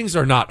 These things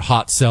are not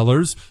hot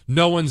sellers.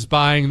 No one's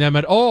buying them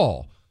at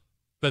all.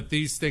 But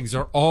these things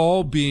are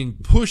all being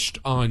pushed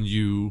on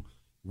you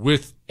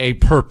with a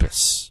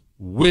purpose.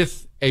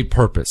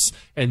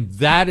 And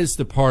that is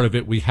the part of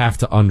it we have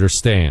to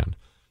understand.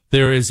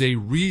 There is a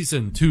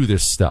reason to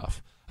this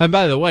stuff. And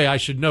by the way, I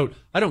should note,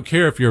 I don't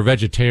care if you're a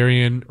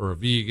vegetarian or a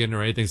vegan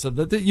or anything. So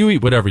that you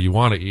eat whatever you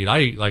want to eat. I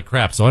eat like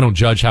crap, so I don't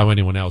judge how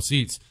anyone else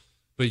eats.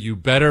 But you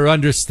better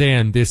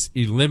understand this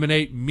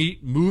eliminate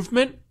meat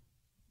movement.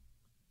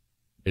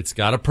 It's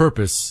got a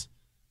purpose,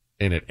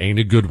 and it ain't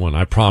a good one.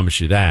 I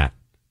promise you that.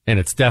 And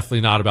it's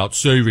definitely not about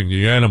saving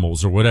the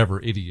animals or whatever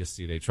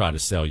idiocy they try to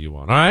sell you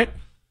on. All right?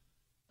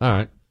 All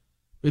right.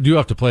 We do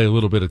have to play a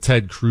little bit of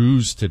Ted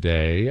Cruz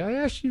today. I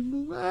actually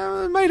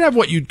might have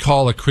what you'd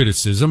call a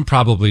criticism.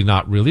 Probably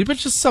not really, but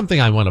just something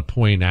I want to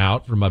point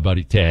out from my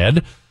buddy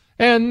Ted.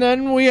 And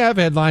then we have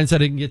headlines I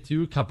didn't get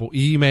to, a couple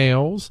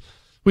emails.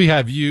 We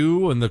have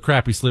you and the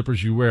crappy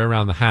slippers you wear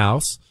around the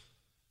house.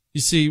 You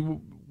see,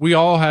 we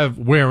all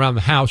wear around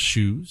the house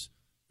shoes.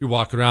 You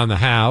walk around the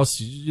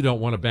house, you don't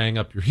want to bang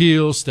up your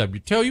heels, stub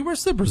your toe, you wear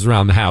slippers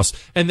around the house.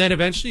 And then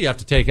eventually you have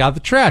to take out the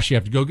trash, you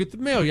have to go get the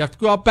mail, you have to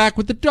go out back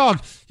with the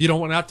dog. You don't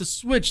want to have to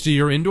switch to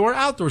your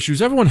indoor-outdoor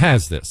shoes. Everyone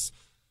has this.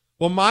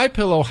 Well,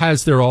 MyPillow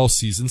has their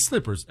all-season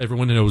slippers.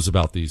 Everyone knows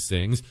about these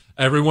things.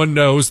 Everyone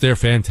knows they're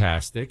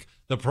fantastic.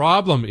 The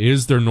problem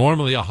is they're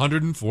normally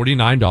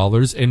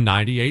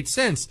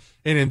 $149.98.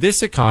 And in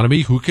this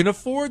economy, who can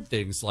afford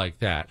things like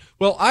that?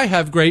 Well, I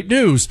have great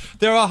news.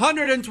 They're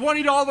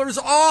 $120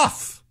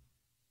 off.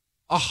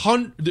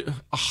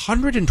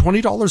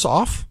 $120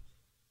 off?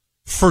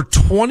 For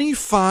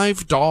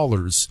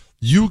 $25,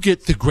 you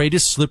get the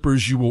greatest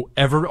slippers you will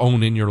ever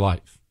own in your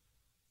life.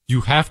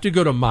 You have to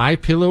go to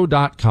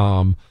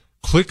MyPillow.com,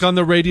 click on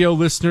the radio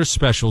listener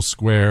special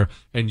square,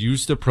 and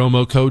use the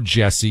promo code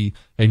Jesse,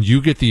 and you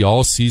get the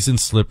all-season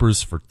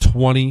slippers for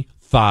 $25.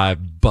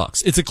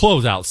 It's a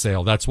closeout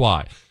sale, that's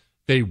why.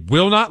 They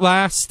will not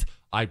last.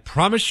 I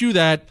promise you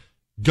that.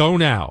 Go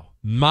now.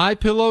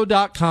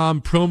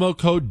 MyPillow.com, promo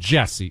code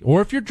Jesse.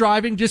 Or if you're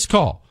driving, just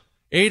call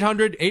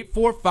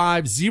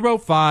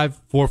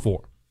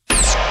 800-845-0544.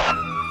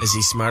 Is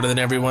he smarter than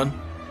everyone?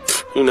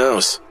 Who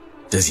knows?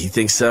 Does he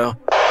think so?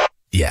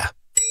 Yeah.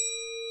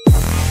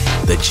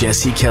 The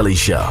Jesse Kelly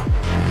Show.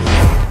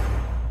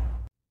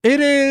 It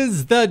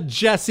is the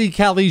Jesse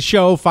Kelly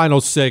Show,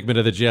 final segment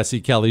of the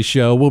Jesse Kelly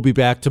Show. We'll be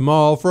back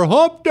tomorrow for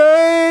Hump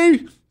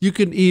Day. You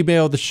can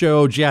email the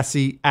show,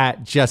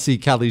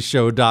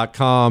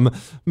 jesse@jessekellyshow.com.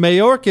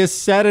 Mayorkas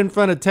sat in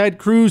front of Ted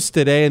Cruz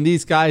today, and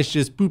these guys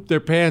just poop their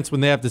pants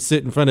when they have to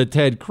sit in front of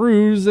Ted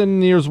Cruz,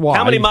 and here's why.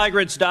 How many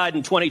migrants died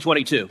in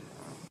 2022?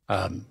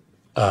 At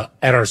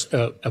our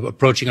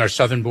approaching our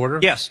southern border?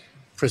 Yes.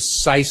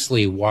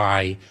 Precisely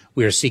why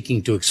we are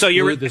seeking to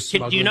exclude the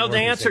smuggling. Do you know the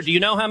answer? Do you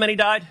know how many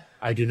died?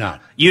 I do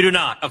not. You do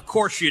not. Of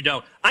course you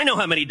don't. I know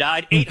how many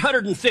died.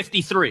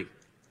 853.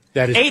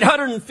 That is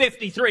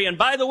 853. And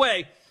by the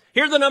way,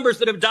 here are the numbers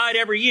that have died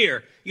every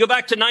year. You go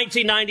back to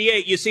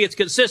 1998, you see it's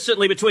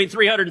consistently between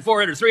 300 and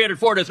 400, 300,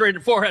 400,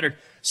 300, 400.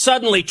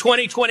 Suddenly,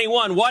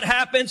 2021, what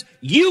happens?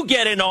 You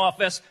get in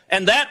office,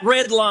 and that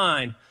red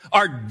line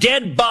are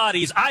dead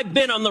bodies. I've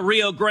been on the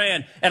Rio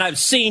Grande, and I've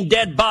seen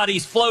dead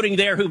bodies floating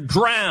there who've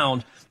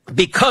drowned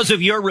because of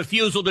your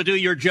refusal to do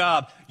your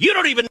job. You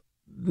don't even...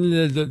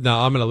 No,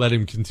 I'm going to let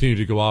him continue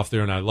to go off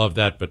there, and I love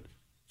that, but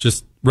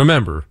just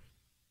remember,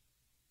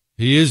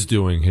 he is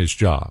doing his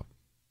job.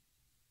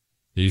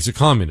 He's a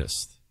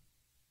communist.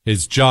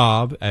 His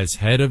job as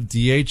head of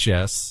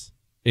DHS,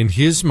 in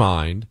his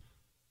mind,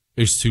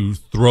 is to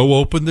throw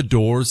open the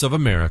doors of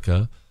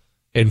America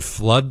and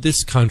flood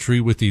this country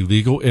with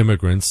illegal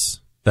immigrants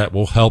that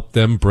will help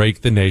them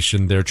break the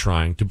nation they're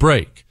trying to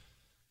break.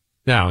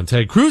 Now, in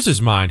Ted Cruz's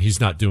mind,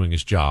 he's not doing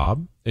his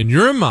job. In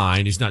your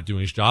mind, he's not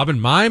doing his job. In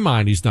my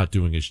mind, he's not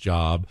doing his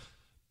job.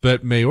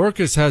 But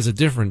Mayorkas has a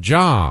different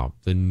job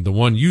than the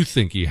one you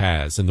think he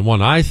has and the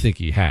one I think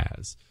he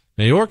has.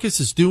 Mayorkas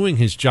is doing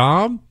his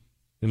job,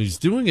 and he's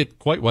doing it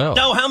quite well.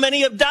 Know how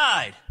many have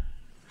died?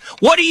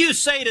 What do you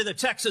say to the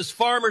Texas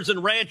farmers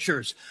and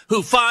ranchers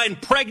who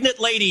find pregnant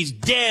ladies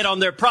dead on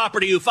their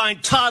property, who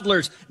find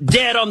toddlers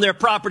dead on their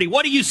property?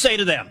 What do you say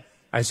to them?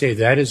 I say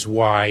that is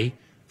why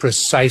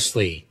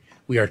precisely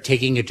we are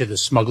taking it to the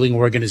smuggling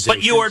organizations.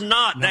 But you are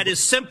not. That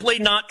is simply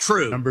not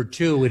true. Number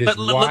two, it is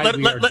why we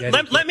are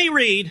dedicated. Let me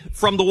read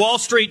from the Wall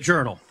Street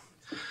Journal.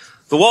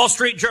 The Wall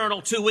Street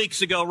Journal 2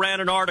 weeks ago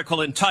ran an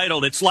article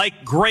entitled, "It's like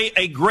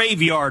a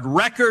graveyard.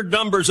 Record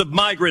numbers of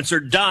migrants are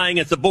dying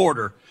at the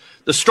border."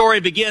 The story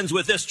begins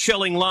with this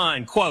chilling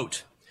line,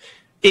 quote,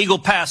 Eagle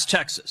Pass,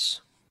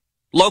 Texas.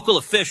 Local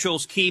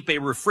officials keep a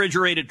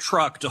refrigerated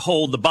truck to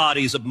hold the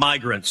bodies of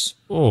migrants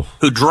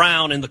who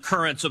drown in the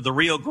currents of the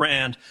Rio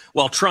Grande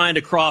while trying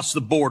to cross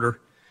the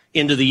border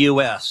into the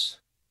U.S.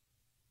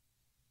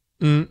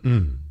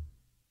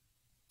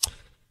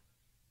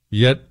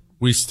 Yet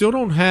we still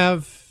don't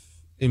have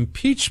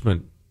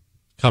impeachment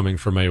coming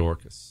for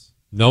Mayorkas.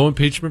 No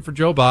impeachment for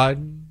Joe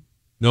Biden.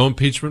 No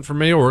impeachment for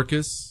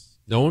Mayorkas.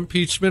 No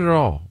impeachment at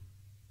all.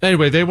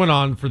 Anyway, they went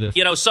on for this.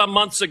 You know, some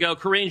months ago,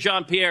 Karine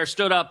Jean-Pierre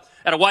stood up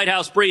at a White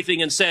House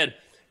briefing and said,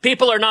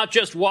 people are not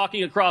just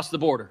walking across the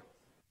border.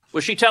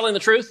 Was she telling the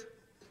truth?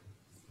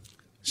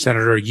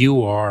 Senator,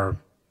 you are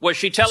Was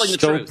she telling the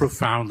so truth?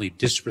 Profoundly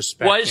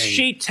disrespecting. Was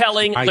she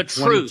telling the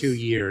truth? 22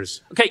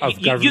 years okay,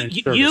 of government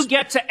service. You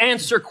get to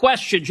answer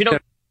questions. You know.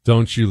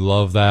 Don't you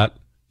love that?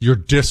 You're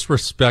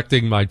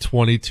disrespecting my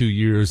 22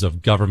 years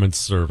of government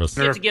service.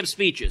 You get to give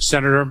speeches.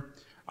 Senator,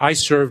 I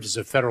served as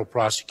a federal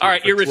prosecutor. All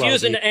right, you're 12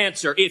 refusing years. to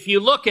answer. If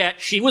you look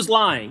at, she was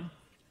lying.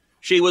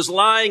 She was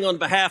lying on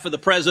behalf of the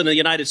President of the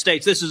United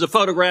States. This is a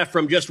photograph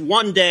from just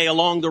one day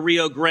along the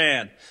Rio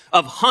Grande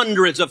of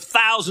hundreds of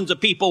thousands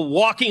of people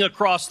walking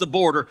across the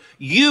border.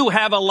 You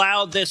have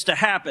allowed this to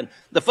happen.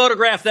 The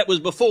photograph that was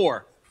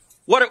before,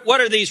 what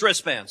are these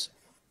wristbands?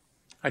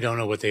 I don't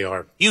know what they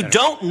are. You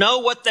don't know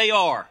what they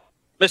are.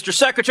 Mr.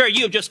 Secretary,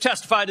 you have just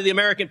testified to the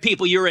American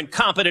people you're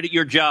incompetent at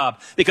your job,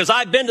 because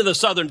I've been to the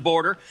southern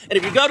border, and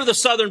if you go to the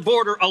southern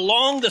border,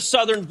 along the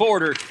southern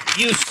border,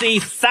 you see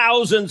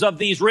thousands of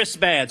these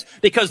wristbands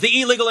because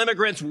the illegal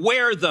immigrants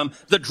wear them.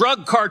 The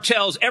drug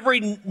cartels,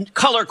 every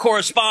color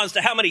corresponds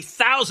to how many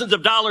thousands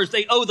of dollars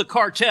they owe the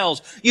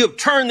cartels. You have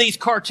turned these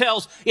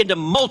cartels into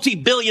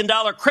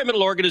multi-billion-dollar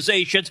criminal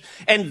organizations,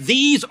 and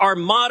these are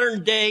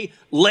modern-day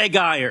leg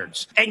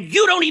irons. And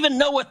you don't even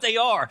know what they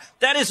are.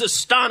 That is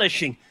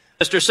astonishing.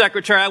 Mr.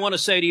 Secretary, I want to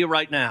say to you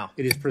right now,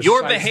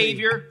 your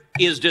behavior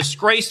is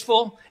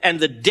disgraceful, and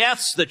the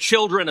deaths, the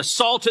children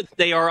assaulted,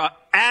 they are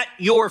at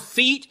your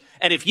feet,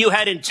 and if you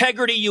had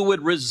integrity, you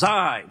would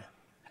resign.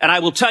 And I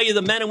will tell you,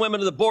 the men and women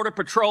of the Border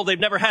Patrol, they've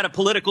never had a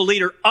political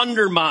leader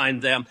undermine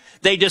them.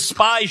 They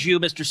despise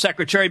you, Mr.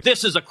 Secretary.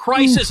 This is a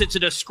crisis. It's a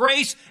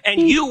disgrace, and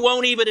you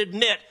won't even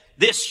admit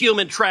this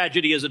human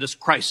tragedy is a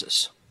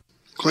crisis.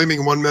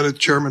 Claiming 1 minute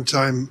chairman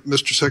time,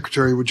 Mr.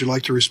 Secretary, would you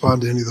like to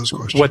respond to any of those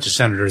questions? What the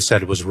senator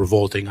said was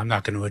revolting. I'm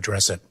not going to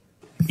address it.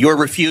 Your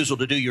refusal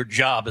to do your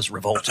job is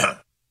revolting.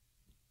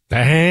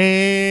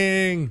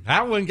 Dang.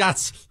 That one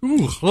got a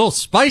little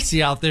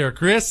spicy out there,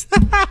 Chris.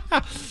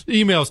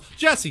 Emails.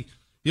 Jesse,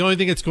 the only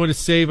thing that's going to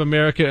save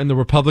America and the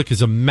Republic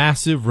is a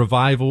massive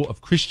revival of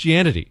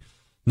Christianity,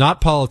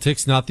 not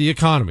politics, not the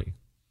economy.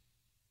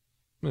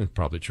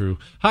 Probably true.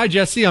 Hi,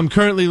 Jesse. I'm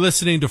currently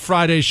listening to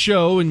Friday's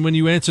show, and when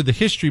you answered the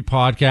history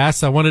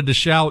podcast, I wanted to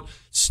shout,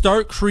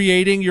 start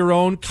creating your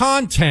own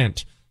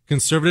content.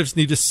 Conservatives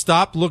need to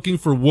stop looking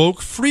for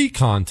woke free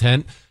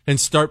content and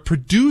start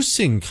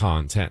producing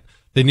content.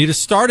 They need to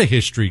start a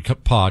history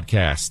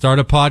podcast, start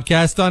a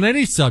podcast on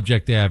any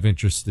subject they have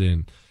interest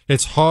in.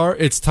 It's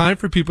hard. It's time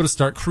for people to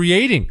start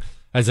creating.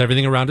 As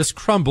everything around us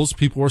crumbles,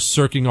 people are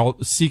seeking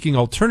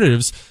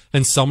alternatives,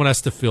 and someone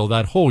has to fill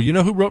that hole. You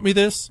know who wrote me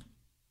this?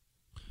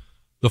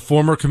 The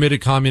former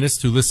committed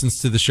communist who listens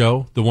to the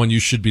show, the one you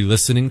should be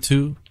listening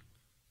to.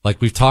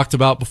 Like we've talked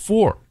about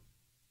before,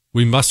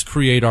 we must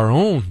create our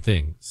own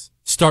things.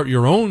 Start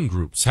your own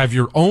groups. Have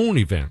your own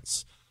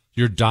events.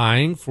 You're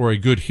dying for a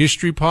good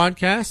history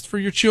podcast for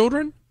your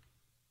children?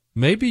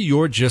 Maybe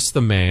you're just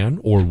the man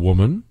or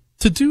woman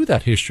to do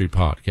that history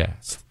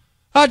podcast.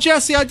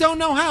 Jesse, I don't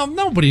know how.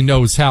 Nobody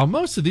knows how.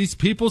 Most of these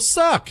people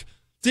suck.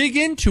 Dig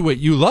into it.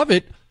 You love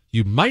it.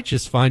 You might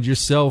just find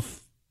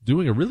yourself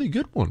doing a really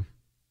good one.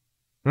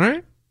 All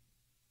right?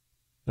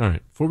 All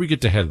right. Before we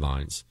get to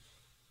headlines,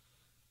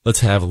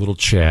 let's have a little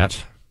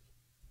chat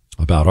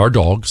about our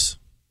dogs,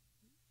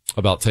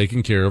 about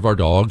taking care of our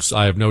dogs.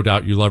 I have no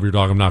doubt you love your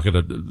dog. I'm not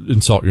going to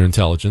insult your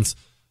intelligence.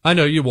 I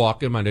know you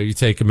walk him. I know you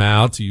take him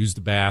out to use the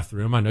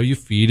bathroom. I know you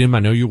feed him. I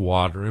know you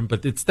water him.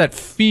 But it's that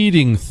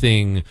feeding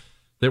thing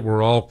that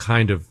we're all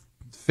kind of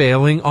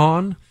failing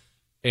on.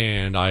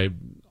 And I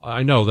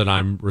know that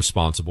I'm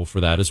responsible for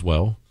that as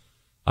well.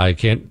 I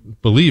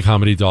can't believe how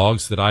many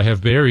dogs that I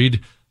have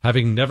buried,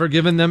 having never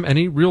given them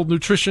any real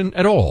nutrition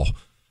at all.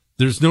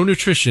 There's no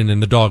nutrition in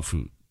the dog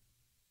food.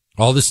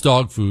 All this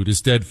dog food is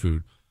dead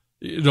food.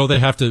 You know, they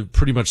have to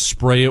pretty much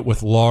spray it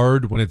with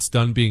lard when it's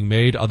done being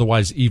made.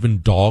 Otherwise,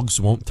 even dogs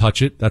won't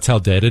touch it. That's how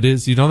dead it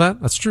is. You know that?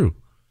 That's true.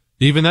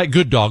 Even that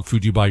good dog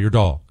food you buy your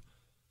dog.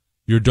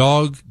 Your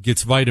dog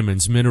gets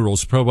vitamins,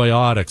 minerals,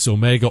 probiotics,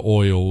 omega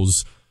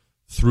oils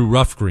through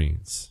Rough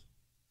Greens.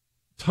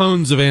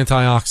 Tons of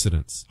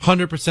antioxidants,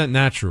 100%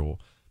 natural.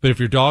 But if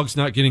your dog's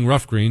not getting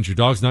Rough Greens, your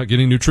dog's not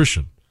getting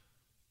nutrition.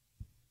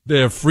 They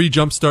have free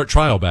Jumpstart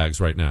trial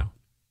bags right now.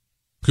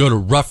 Go to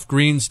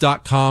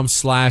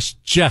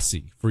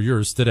roughgreens.com/Jesse for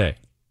yours today.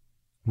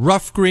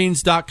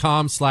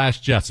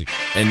 roughgreens.com/Jesse.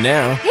 And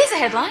now, here's a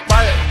headline.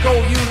 Go,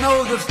 you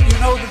know the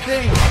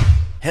thing.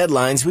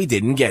 Headlines we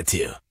didn't get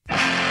to.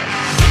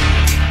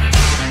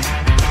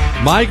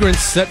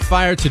 Migrants set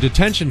fire to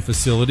detention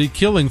facility,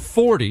 killing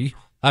 40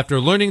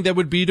 after learning they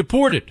would be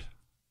deported.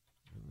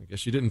 I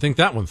guess you didn't think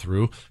that one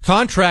through.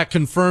 Contract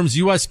confirms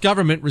U.S.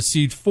 government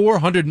received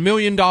 $400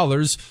 million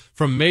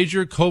from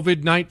major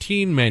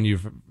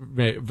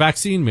COVID-19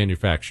 vaccine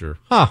manufacturer.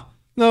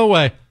 No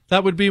way.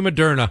 That would be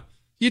Moderna.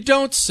 You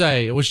don't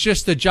say. It was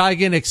just a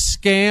gigantic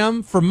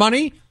scam for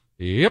money?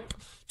 Yep.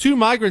 2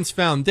 migrants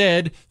found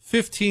dead,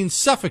 15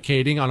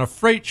 suffocating on a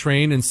freight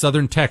train in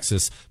southern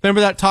Texas.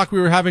 Remember that talk we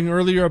were having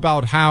earlier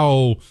about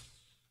how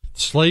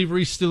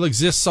slavery still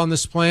exists on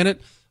this planet?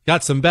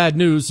 Got some bad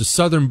news. The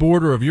southern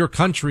border of your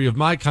country, of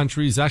my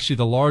country, is actually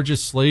the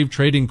largest slave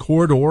trading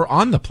corridor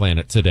on the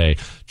planet today.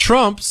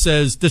 Trump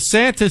says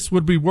DeSantis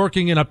would be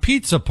working in a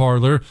pizza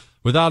parlor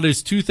without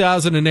his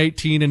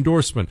 2018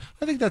 endorsement.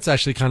 I think that's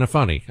actually kind of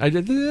funny. I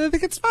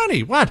think it's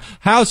funny. What?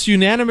 House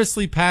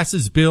unanimously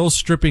passes bill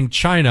stripping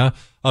China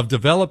of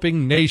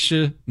developing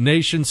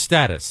nation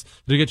status.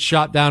 It'll get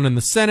shot down in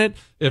the Senate.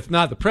 If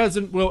not, the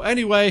president will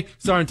anyway,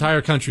 because our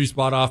entire country's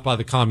bought off by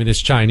the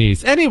communist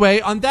Chinese. Anyway,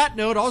 on that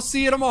note, I'll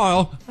see you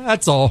tomorrow.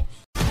 That's all.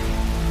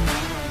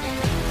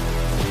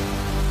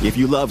 If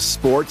you love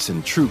sports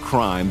and true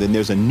crime, then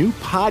there's a new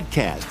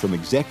podcast from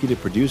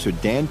executive producer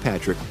Dan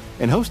Patrick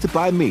and hosted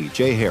by me,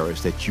 Jay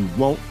Harris, that you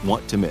won't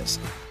want to miss.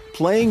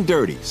 Playing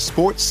Dirty: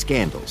 Sports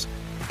Scandals.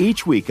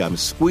 Each week, I'm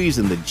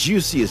squeezing the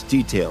juiciest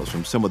details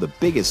from some of the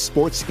biggest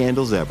sports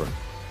scandals ever.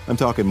 I'm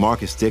talking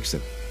Marcus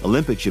Dixon,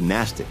 Olympic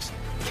gymnastics,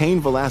 Cain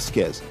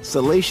Velasquez,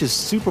 salacious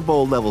Super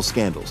Bowl-level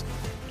scandals.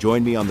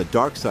 Join me on the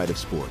dark side of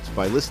sports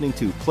by listening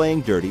to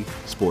Playing Dirty: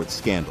 Sports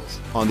Scandals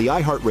on the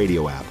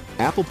iHeartRadio app,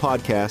 Apple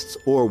Podcasts,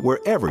 or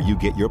wherever you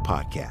get your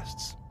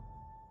podcasts.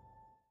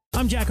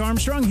 I'm Jack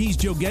Armstrong. He's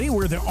Joe Getty.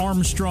 We're the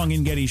Armstrong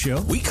and Getty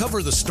Show. We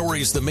cover the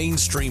stories the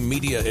mainstream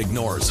media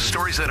ignores.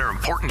 Stories that are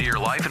important to your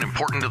life and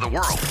important to the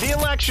world. The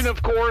election,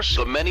 of course.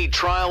 The many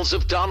trials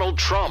of Donald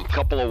Trump.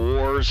 Couple of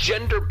wars.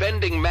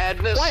 Gender-bending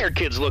madness. Why are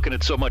kids looking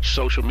at so much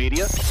social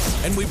media?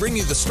 And we bring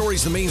you the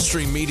stories the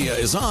mainstream media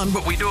is on,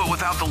 but we do it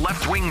without the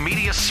left-wing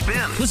media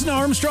spin. Listen to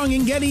Armstrong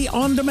and Getty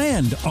on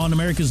demand on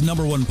America's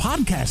 #1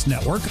 podcast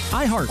network,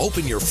 iHeart.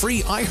 Open your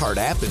free iHeart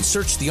app and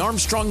search The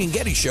Armstrong and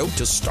Getty Show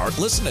to start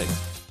listening.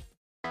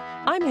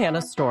 I'm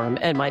Hannah Storm,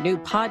 and my new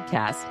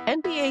podcast,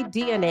 NBA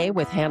DNA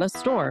with Hannah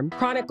Storm,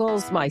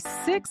 chronicles my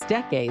 6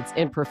 decades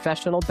in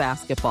professional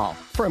basketball.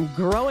 From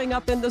growing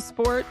up in the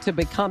sport to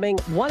becoming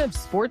one of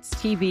sports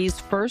TV's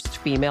first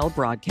female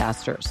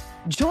broadcasters.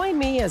 Join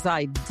me as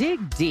I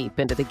dig deep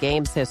into the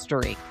game's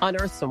history,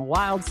 unearth some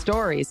wild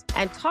stories,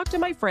 and talk to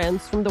my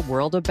friends from the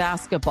world of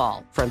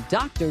basketball, from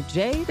Dr.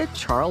 J to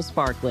Charles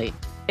Barkley.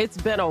 It's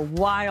been a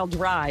wild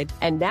ride,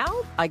 and now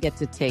I get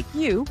to take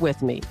you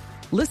with me.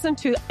 Listen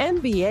to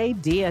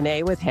NBA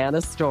DNA with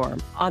Hannah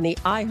Storm on the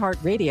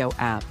iHeartRadio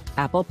app,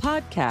 Apple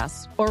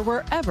Podcasts, or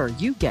wherever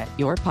you get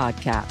your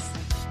podcasts.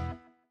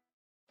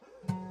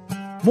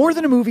 More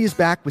Than a Movie is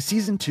back with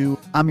Season 2.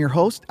 I'm your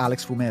host,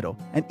 Alex Fumero,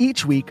 and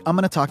each week I'm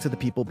going to talk to the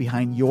people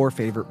behind your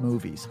favorite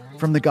movies.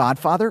 From The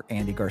Godfather,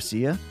 Andy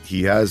Garcia.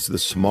 He has the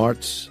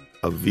smarts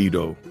of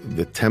Vito,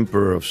 the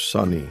temper of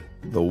Sonny,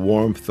 the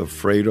warmth of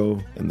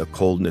Fredo, and the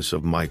coldness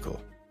of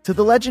Michael. To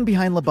the legend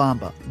behind La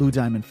Bamba, Lou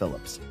Diamond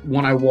Phillips.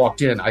 When I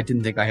walked in, I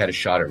didn't think I had a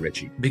shot at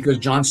Richie because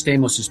John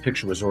Stamos'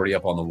 picture was already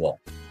up on the wall.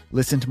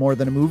 Listen to More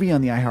Than a Movie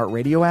on the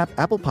iHeartRadio app,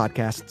 Apple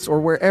Podcasts,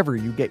 or wherever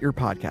you get your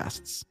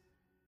podcasts.